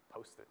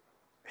post it.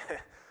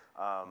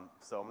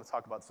 So I'm going to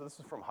talk about, so this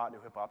is from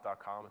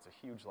hotnewhiphop.com. It's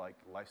a huge like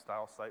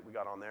lifestyle site we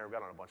got on there. We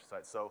got on a bunch of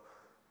sites. So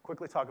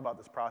quickly talk about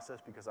this process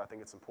because I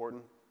think it's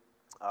important.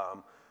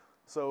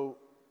 So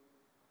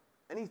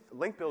any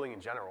link building in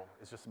general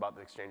is just about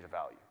the exchange of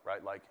value,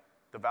 right? Like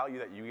the value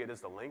that you get is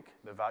the link.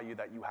 The value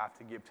that you have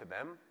to give to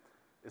them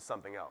is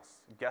something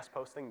else. Guest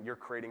posting, you're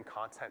creating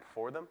content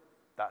for them.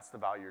 That's the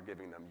value you're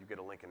giving them. You get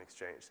a link in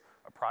exchange.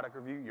 A product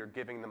review, you're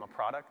giving them a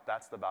product.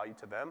 That's the value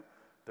to them.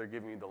 They're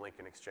giving you the link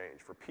in exchange.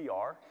 For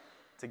PR,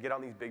 to get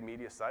on these big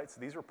media sites,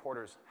 these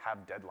reporters have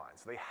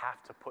deadlines. They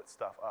have to put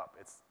stuff up.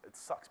 It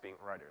sucks being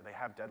a writer. They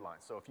have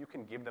deadlines. So if you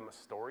can give them a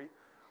story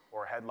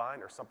or a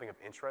headline or something of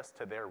interest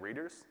to their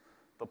readers,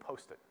 they'll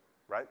post it,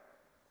 right?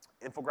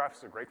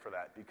 Infographics are great for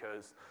that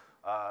because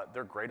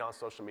they're great on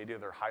social media.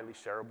 They're highly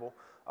shareable.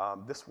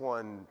 This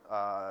one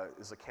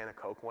is a can of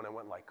Coke one. It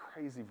went like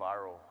crazy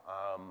viral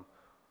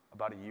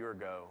about a year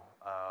ago.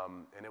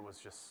 And it was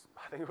just,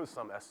 I think it was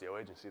some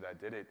SEO agency that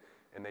did it.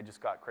 And they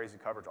just got crazy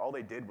coverage. All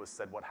they did was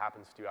said what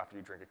happens to you after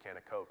you drink a can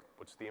of Coke,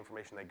 which is the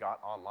information they got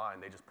online.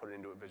 They just put it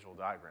into a visual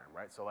diagram,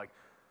 right? So like,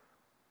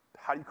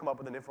 how do you come up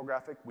with an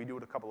infographic? We do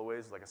it a couple of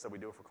ways. Like I said, we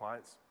do it for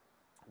clients.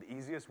 The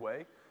easiest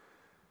way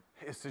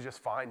is to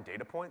just find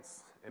data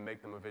points and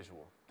make them a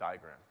visual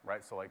diagram,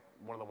 right? So like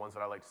one of the ones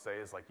that I like to say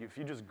is like, if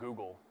you just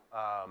Google,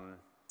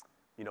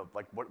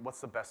 like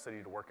what's the best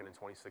city to work in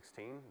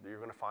 2016, you're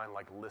gonna find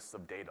like lists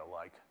of data,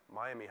 like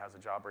Miami has a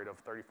job rate of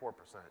 34%.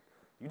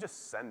 You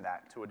just send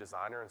that to a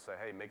designer and say,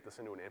 hey, make this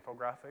into an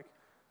infographic,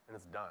 and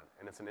it's done.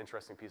 And it's an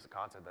interesting piece of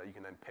content that you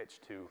can then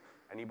pitch to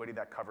anybody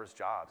that covers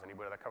jobs,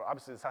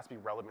 obviously this has to be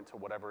relevant to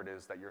whatever it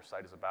is that your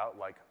site is about.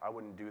 Like I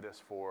wouldn't do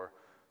this for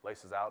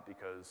Laces Out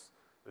because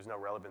there's no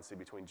relevancy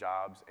between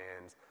jobs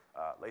and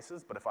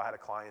laces, but if I had a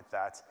client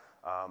that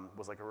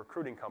was like a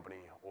recruiting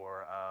company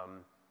or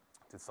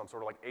did some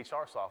sort of like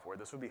HR software,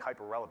 this would be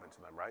hyper relevant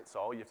to them, right? So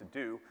all you have to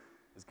do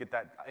is get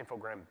that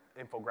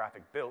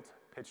infographic built,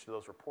 pitch to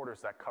those reporters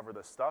that cover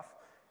this stuff,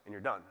 and you're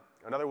done.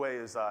 Another way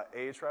is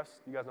Ahrefs.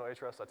 You guys know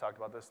Ahrefs? I talked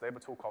about this. They have a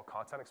tool called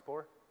Content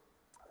Explorer.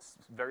 It's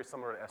very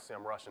similar to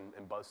SEMrush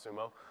and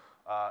BuzzSumo.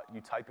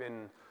 You type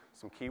in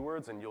some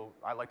keywords, and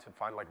I like to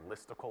find like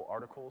listicle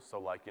articles. So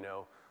like,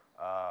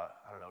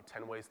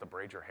 10 ways to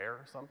braid your hair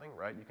or something,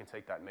 right? You can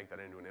take that and make that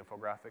into an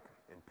infographic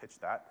and pitch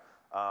that.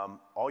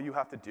 All you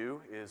have to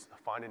do is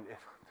find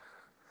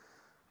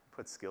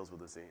put skills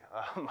with a Z.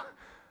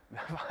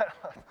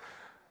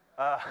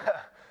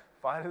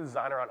 Find a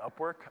designer on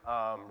Upwork,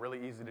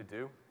 really easy to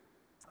do.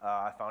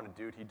 I found a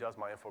dude, he does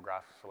my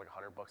infographics for like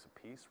 $100 a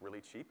piece,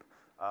 really cheap.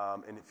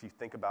 And if you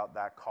think about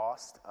that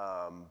cost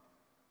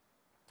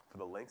for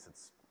the links,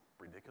 it's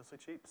ridiculously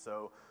cheap.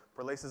 So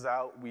for Laces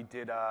Out, we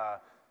did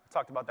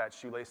Talked about that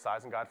shoelace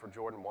sizing guide for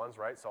Jordan 1s,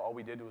 right? So all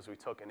we did was we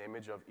took an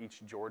image of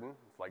each Jordan,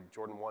 like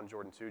Jordan 1,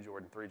 Jordan 2,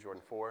 Jordan 3,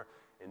 Jordan 4,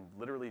 and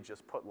literally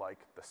just put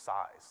like the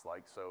size,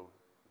 like so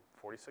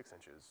 46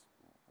 inches,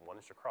 1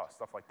 inch across,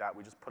 stuff like that.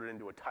 We just put it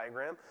into a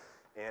diagram,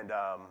 and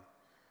I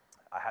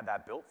had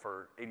that built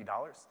for $80.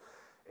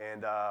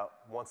 And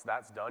once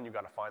that's done, you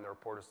got to find the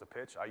reporters to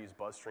pitch. I use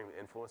BuzzStream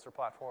Influencer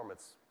platform.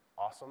 It's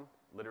awesome.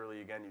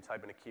 Literally, again, you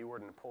type in a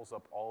keyword and it pulls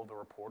up all of the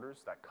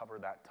reporters that cover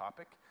that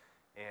topic.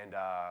 And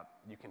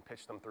you can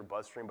pitch them through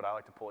BuzzStream, but I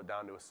like to pull it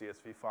down to a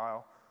CSV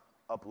file,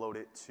 upload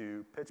it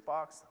to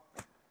Pitchbox,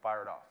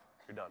 fire it off.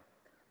 You're done,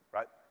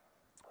 right?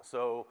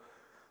 So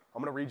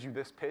I'm going to read you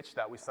this pitch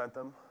that we sent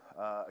them.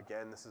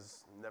 Again, this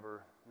is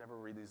never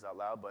read these out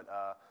loud, but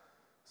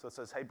so it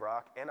says, "Hey,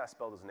 Brock," and I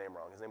spelled his name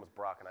wrong. His name was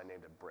Brock, and I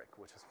named it Brick,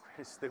 which is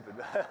pretty stupid.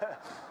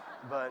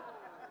 But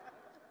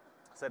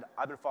said,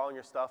 "I've been following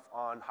your stuff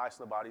on High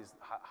Snobody,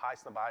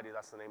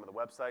 that's the name of the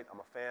website. I'm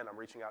a fan. I'm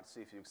reaching out to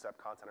see if you accept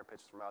content or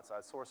pitches from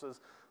outside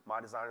sources.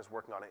 My designer's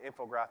working on an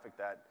infographic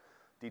that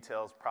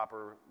details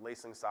proper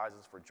lacing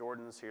sizes for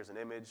Jordans. Here's an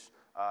image.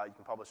 You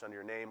can publish under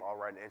your name. I'll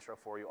write an intro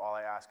for you. All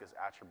I ask is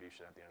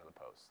attribution at the end of the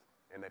post."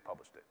 And they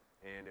published it.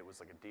 And it was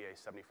like a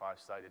DA75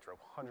 site. It drove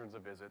hundreds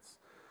of visits.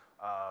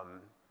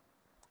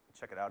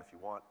 Check it out if you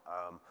want.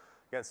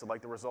 Again, so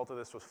like the result of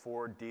this was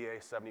 4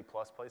 DA70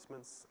 plus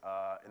placements,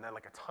 and then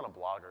like a ton of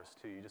bloggers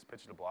too. You just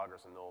pitch it to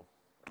bloggers and they'll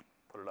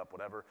put it up,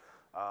 whatever,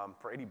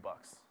 for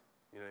 $80.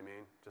 You know what I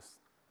mean? Just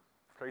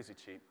crazy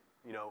cheap.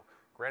 You know,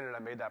 granted, I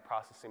made that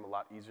process seem a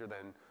lot easier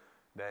than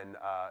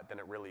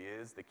it really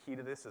is. The key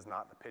to this is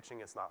not the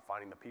pitching, it's not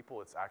finding the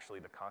people, it's actually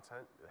the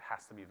content. It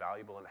has to be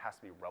valuable and it has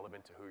to be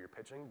relevant to who you're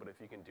pitching, but if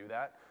you can do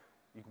that,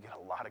 you can get a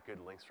lot of good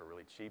links for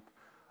really cheap.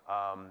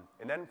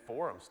 And then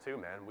forums too,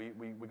 man.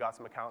 We got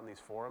some account in these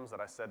forums that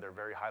I said they're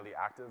very highly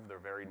active, they're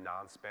very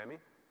non-spammy,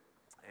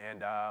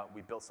 and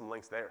we built some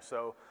links there.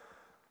 So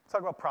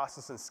talk about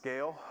process and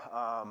scale,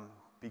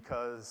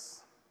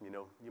 because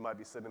you might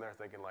be sitting there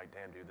thinking like,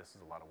 damn dude, this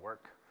is a lot of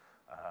work.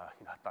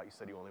 I thought you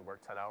said you only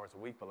work 10 hours a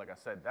week, but like I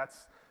said,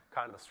 that's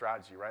kind of the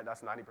strategy, right?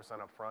 That's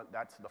 90% up front.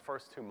 That's the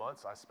first 2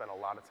 months. I spent a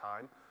lot of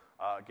time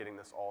getting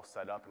this all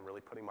set up and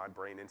really putting my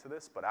brain into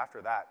this. But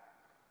after that,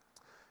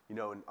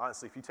 and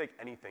honestly, if you take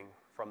anything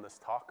from this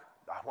talk,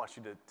 I want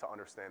you to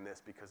understand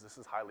this because this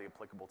is highly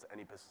applicable to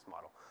any business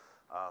model.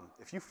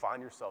 If you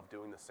find yourself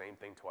doing the same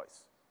thing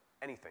twice,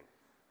 anything,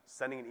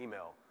 sending an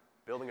email,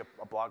 building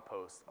a blog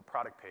post, a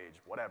product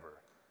page, whatever,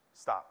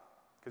 stop,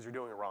 because you're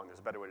doing it wrong. There's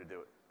a better way to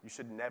do it. You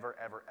should never,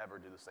 ever, ever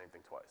do the same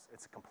thing twice.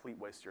 It's a complete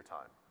waste of your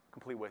time.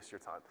 Complete waste of your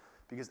time.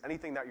 Because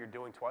anything that you're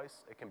doing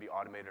twice, it can be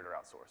automated or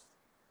outsourced.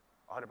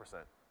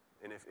 100%.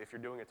 And if you're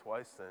doing it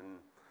twice, then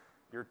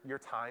your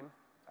time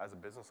as a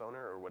business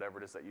owner or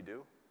whatever it is that you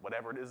do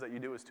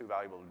is too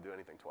valuable to do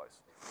anything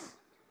twice.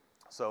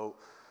 So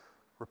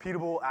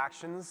repeatable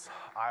actions,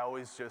 I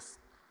always just,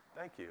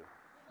 thank you.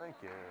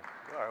 You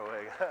are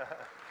awake.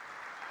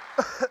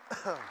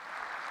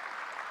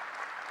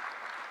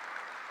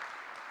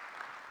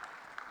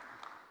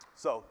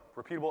 So,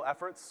 repeatable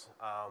efforts,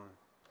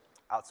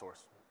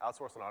 outsource.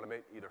 Outsource and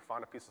automate. Either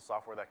find a piece of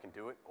software that can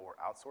do it or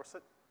outsource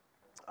it.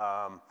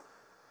 God,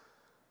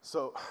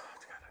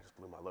 I just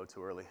blew my load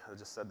too early. I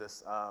just said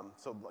this.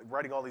 So, like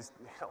writing all these,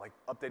 like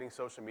updating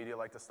social media,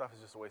 like this stuff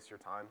is just a waste of your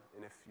time.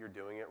 And if you're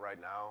doing it right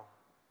now,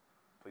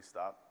 please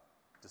stop.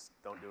 Just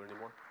don't do it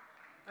anymore.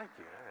 Thank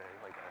you.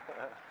 I like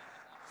that.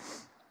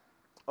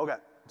 Okay,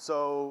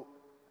 so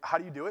how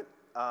do you do it?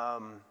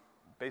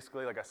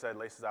 Basically, like I said,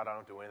 laces out, I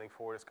don't do anything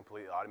for it. It's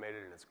completely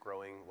automated and it's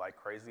growing like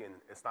crazy. And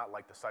it's not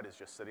like the site is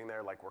just sitting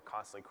there, like we're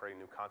constantly creating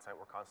new content,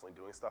 we're constantly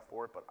doing stuff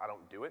for it, but I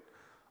don't do it.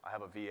 I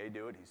have a VA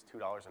do it. He's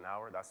 $2 an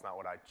hour. That's not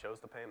what I chose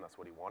to pay him. That's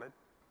what he wanted.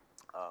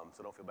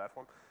 So don't feel bad for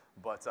him.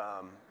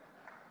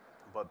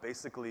 But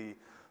basically,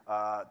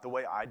 the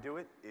way I do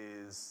it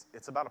is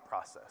it's about a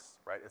process,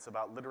 right? It's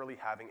about literally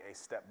having a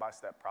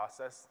step-by-step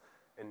process.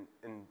 And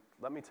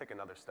let me take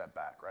another step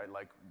back, right?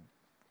 Like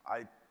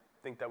I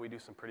think that we do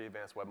some pretty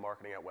advanced web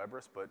marketing at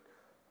Webrus, but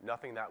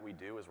nothing that we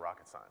do is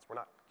rocket science. We're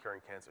not curing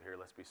cancer here,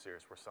 let's be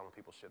serious. We're selling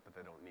people shit that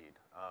they don't need.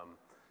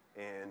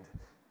 And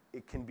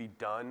it can be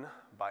done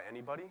by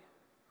anybody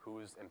who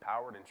is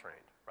empowered and trained,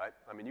 right?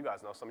 I mean, you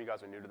guys know, some of you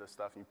guys are new to this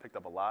stuff and you picked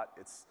up a lot.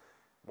 It's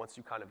once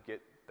you kind of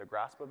get the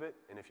grasp of it,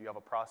 and if you have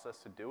a process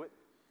to do it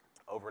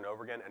over and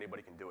over again,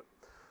 anybody can do it.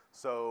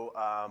 So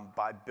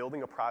by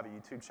building a private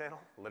YouTube channel,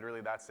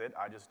 literally that's it.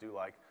 I just do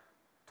like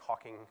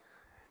talking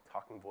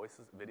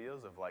voices,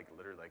 videos of like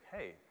literally like,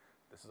 hey,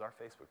 this is our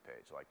Facebook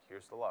page. Like,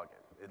 here's the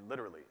login. It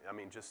literally, I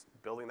mean, just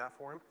building that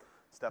for him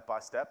step by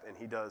step. And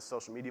he does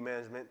social media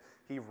management.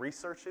 He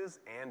researches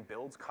and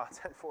builds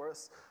content for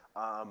us.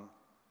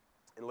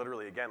 And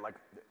literally, again, like,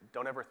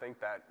 don't ever think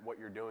that what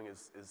you're doing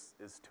is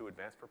too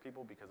advanced for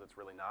people because it's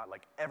really not.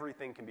 Like,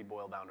 everything can be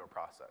boiled down to a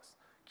process.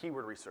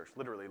 Keyword research,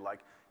 literally,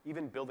 like,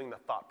 even building the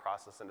thought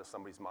process into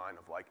somebody's mind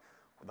of like,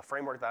 the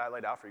framework that I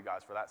laid out for you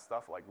guys for that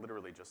stuff, like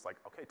literally just like,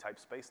 okay, type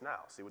space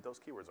now, see what those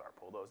keywords are,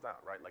 pull those down,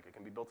 right? Like it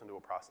can be built into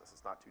a process.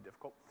 It's not too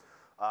difficult.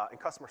 And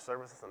customer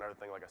service is another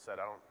thing, like I said,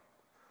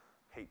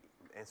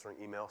 answering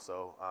email.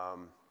 So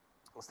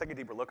let's take a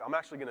deeper look. I'm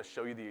actually going to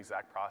show you the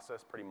exact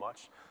process pretty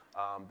much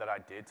that I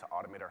did to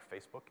automate our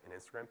Facebook and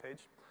Instagram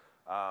page.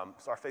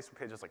 So our Facebook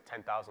page has like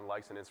 10,000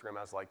 likes and Instagram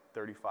has like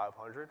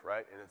 3,500,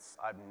 right? And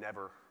I've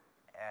never,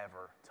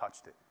 ever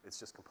touched it. It's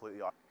just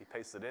completely off. He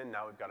pastes it in.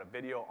 Now we've got a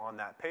video on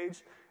that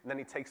page. And then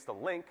he takes the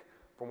link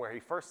from where he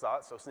first saw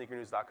it, so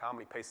sneakernews.com,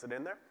 and he pastes it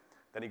in there.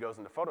 Then he goes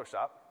into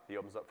Photoshop. He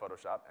opens up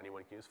Photoshop.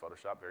 Anyone can use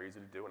Photoshop. Very easy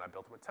to do, and I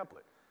built him a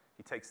template.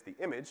 He takes the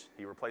image,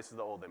 he replaces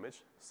the old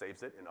image,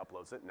 saves it, and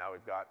uploads it. Now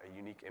we've got a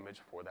unique image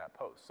for that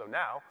post. So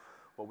now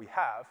what we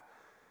have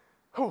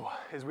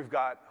is we've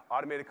got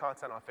automated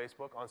content on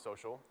Facebook, on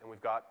social, and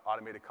we've got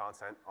automated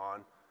content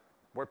on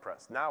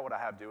WordPress. Now what I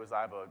have to do is I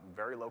have a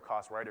very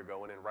low-cost writer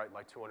go in and write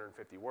like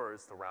 250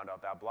 words to round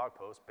out that blog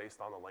post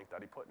based on the link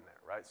that he put in there,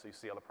 right? So you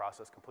see how the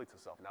process completes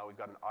itself. Now we've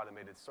got an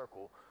automated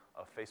circle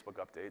of Facebook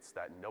updates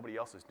that nobody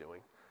else is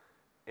doing,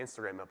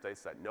 Instagram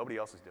updates that nobody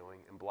else is doing,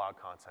 and blog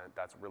content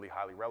that's really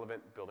highly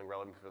relevant, building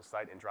relevance for the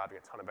site, and driving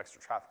a ton of extra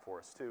traffic for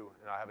us too.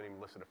 And I haven't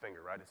even lifted a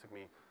finger, right? It took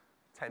me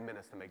 10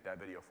 minutes to make that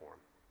video for him.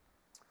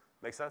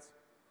 Make sense?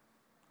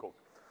 Cool.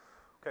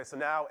 Okay, so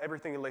now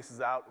everything he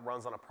laces out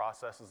runs on a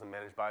process and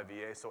managed by a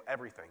VA. So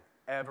everything.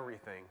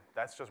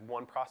 That's just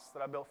one process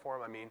that I built for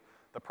him. I mean,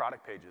 the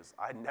product pages.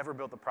 I had never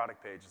built a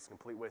product page. It's a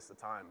complete waste of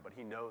time. But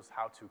he knows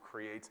how to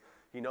create.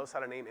 He knows how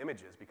to name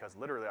images because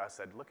literally I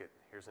said, look,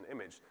 here's an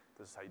image.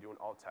 This is how you do an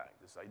alt tag.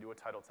 This is how you do a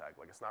title tag.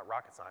 Like, it's not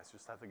rocket science. You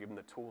just have to give them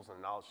the tools and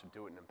the knowledge to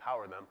do it and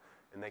empower them,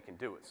 and they can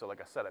do it. So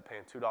like I said, I pay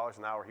him $2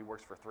 an hour. He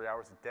works for 3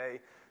 hours a day.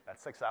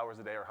 That's 6 hours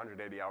a day or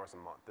 180 hours a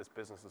month. This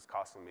business is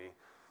costing me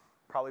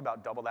probably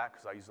about double that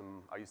because I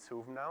use 2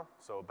 of them now.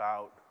 So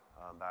about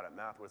at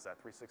math, what's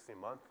that, $360 a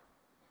month?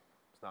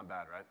 It's not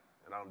bad, right?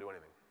 And I don't do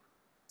anything.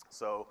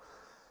 So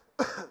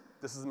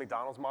this is a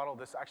McDonald's model.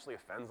 This actually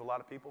offends a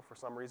lot of people for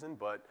some reason,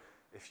 but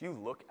if you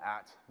look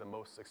at the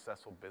most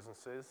successful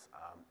businesses,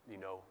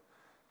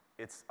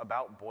 it's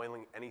about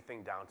boiling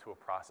anything down to a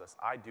process.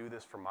 I do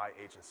this for my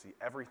agency,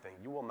 everything.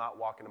 You will not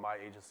walk into my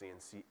agency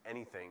and see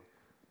anything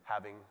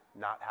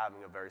not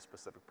having a very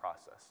specific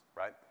process,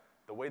 right?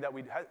 The way that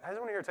has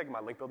anyone here taken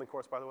my link building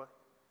course, by the way?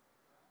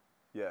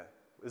 Yeah.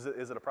 Is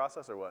it a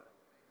process or what?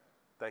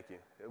 Thank you.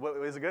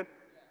 Is it good?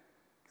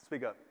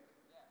 Speak up.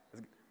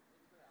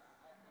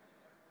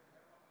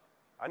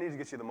 I need to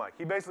get you the mic.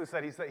 He basically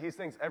said he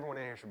thinks everyone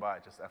in here should buy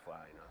it, just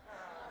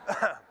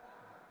FYI,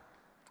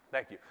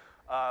 Thank you.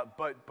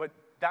 But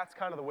that's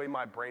kind of the way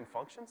my brain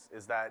functions,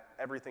 is that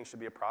everything should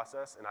be a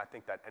process, and I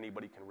think that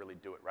anybody can really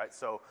do it, right?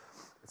 So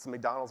it's the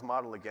McDonald's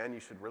model again. You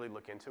should really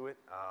look into it.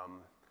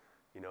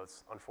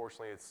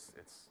 Unfortunately, it's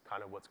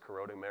kind of what's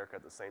corroding America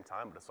at the same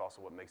time, but it's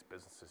also what makes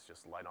businesses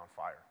just light on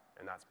fire,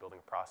 and that's building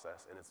a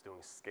process, and it's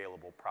doing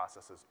scalable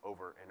processes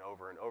over and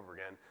over and over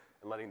again,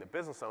 and letting the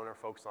business owner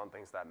focus on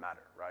things that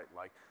matter, right?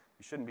 Like,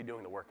 you shouldn't be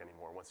doing the work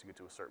anymore once you get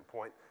to a certain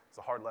point. It's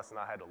a hard lesson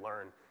I had to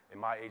learn, and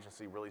my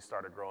agency really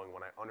started growing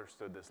when I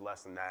understood this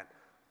lesson that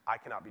I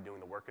cannot be doing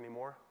the work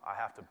anymore. I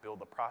have to build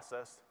the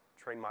process,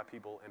 train my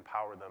people,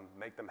 empower them,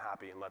 make them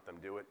happy, and let them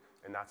do it,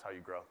 and that's how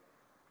you grow,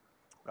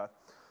 okay?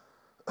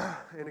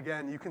 And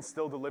again, you can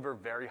still deliver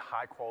very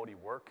high quality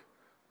work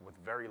with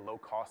very low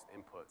cost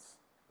inputs,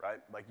 right?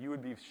 Like, you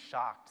would be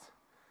shocked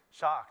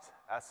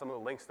at some of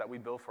the links that we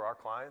build for our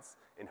clients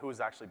and who is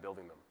actually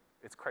building them.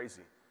 It's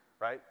crazy,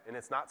 right? And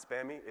it's not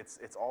spammy.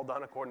 It's all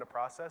done according to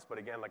process. But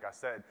again, like I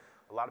said,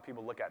 a lot of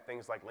people look at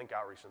things like link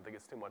outreach and think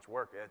it's too much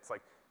work. It's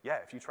like, yeah,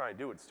 if you try and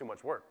do it, it's too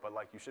much work. But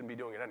like, you shouldn't be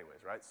doing it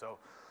anyways, right? So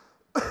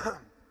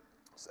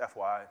just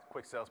FYI,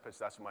 quick sales pitch,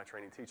 that's what my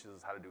training teaches,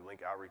 is how to do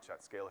link outreach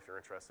at scale. If you're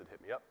interested,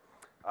 hit me up.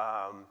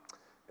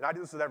 And I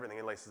do this with everything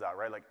in Laces Out,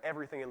 right? Like,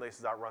 everything in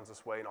Laces Out runs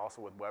this way, and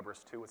also with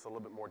Weber's too. It's a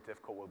little bit more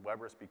difficult with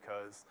Weber's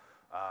because,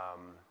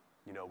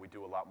 we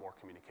do a lot more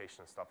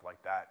communication and stuff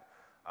like that.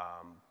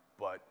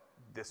 But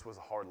this was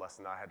a hard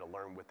lesson I had to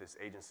learn with this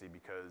agency,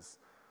 because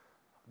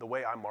the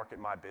way I market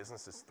my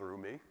business is through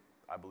me.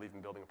 I believe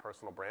in building a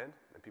personal brand,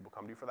 and people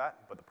come to you for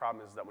that. But the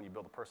problem is that when you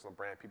build a personal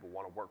brand, people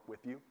want to work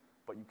with you,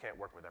 but you can't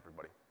work with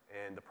everybody.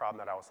 And the problem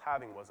that I was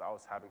having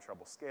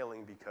trouble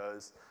scaling,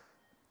 because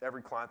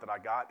every client that I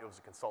got, it was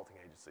a consulting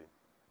agency.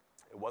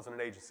 It wasn't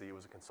an agency, it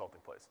was a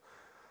consulting place.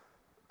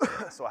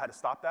 So I had to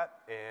stop that,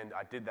 and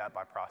I did that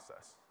by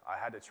process. I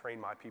had to train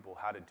my people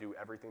how to do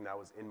everything that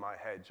was in my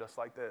head, just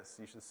like this.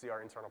 You should see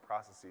our internal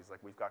processes. Like,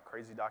 we've got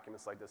crazy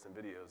documents like this and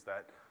videos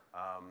that,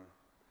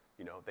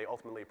 they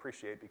ultimately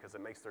appreciate, because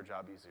it makes their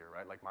job easier,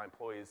 right? Like, my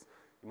employees,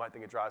 you might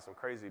think it drives them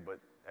crazy, but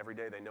every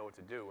day they know what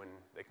to do, and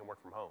they can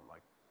work from home.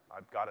 Like,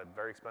 I've got a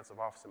very expensive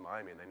office in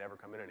Miami, and they never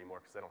come in anymore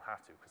because they don't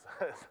have to.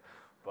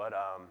 But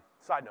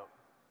side note.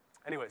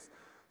 Anyways,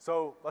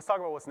 so let's talk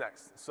about what's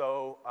next.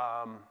 So,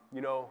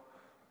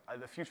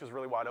 the future is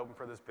really wide open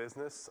for this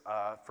business.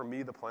 For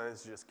me, the plan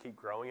is to just keep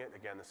growing it.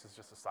 Again, this is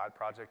just a side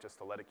project, just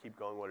to let it keep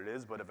going what it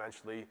is, but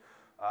eventually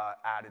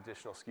add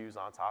additional SKUs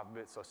on top of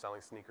it. So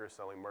selling sneakers,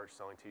 selling merch,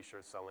 selling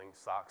t-shirts, selling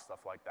socks,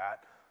 stuff like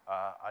that.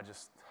 I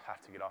just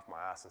have to get off my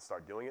ass and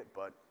start doing it,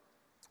 but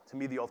To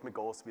me, the ultimate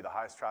goal is to be the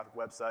highest traffic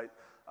website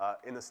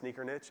in the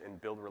sneaker niche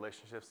and build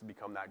relationships to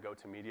become that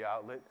go-to media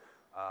outlet.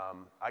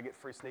 I get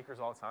free sneakers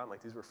all the time.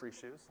 Like, these were free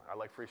shoes. I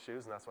like free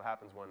shoes, and that's what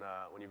happens when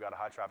you've got a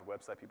high traffic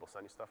website. People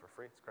send you stuff for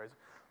free. It's crazy.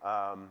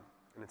 And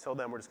until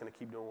then, we're just going to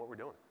keep doing what we're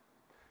doing.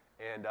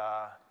 And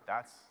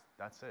that's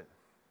it.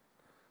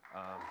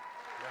 Thank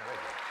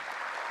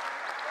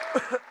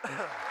you.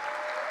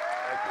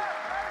 Thank you.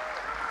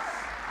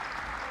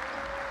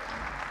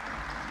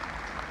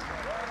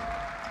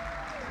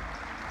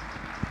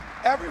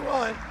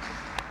 Everyone.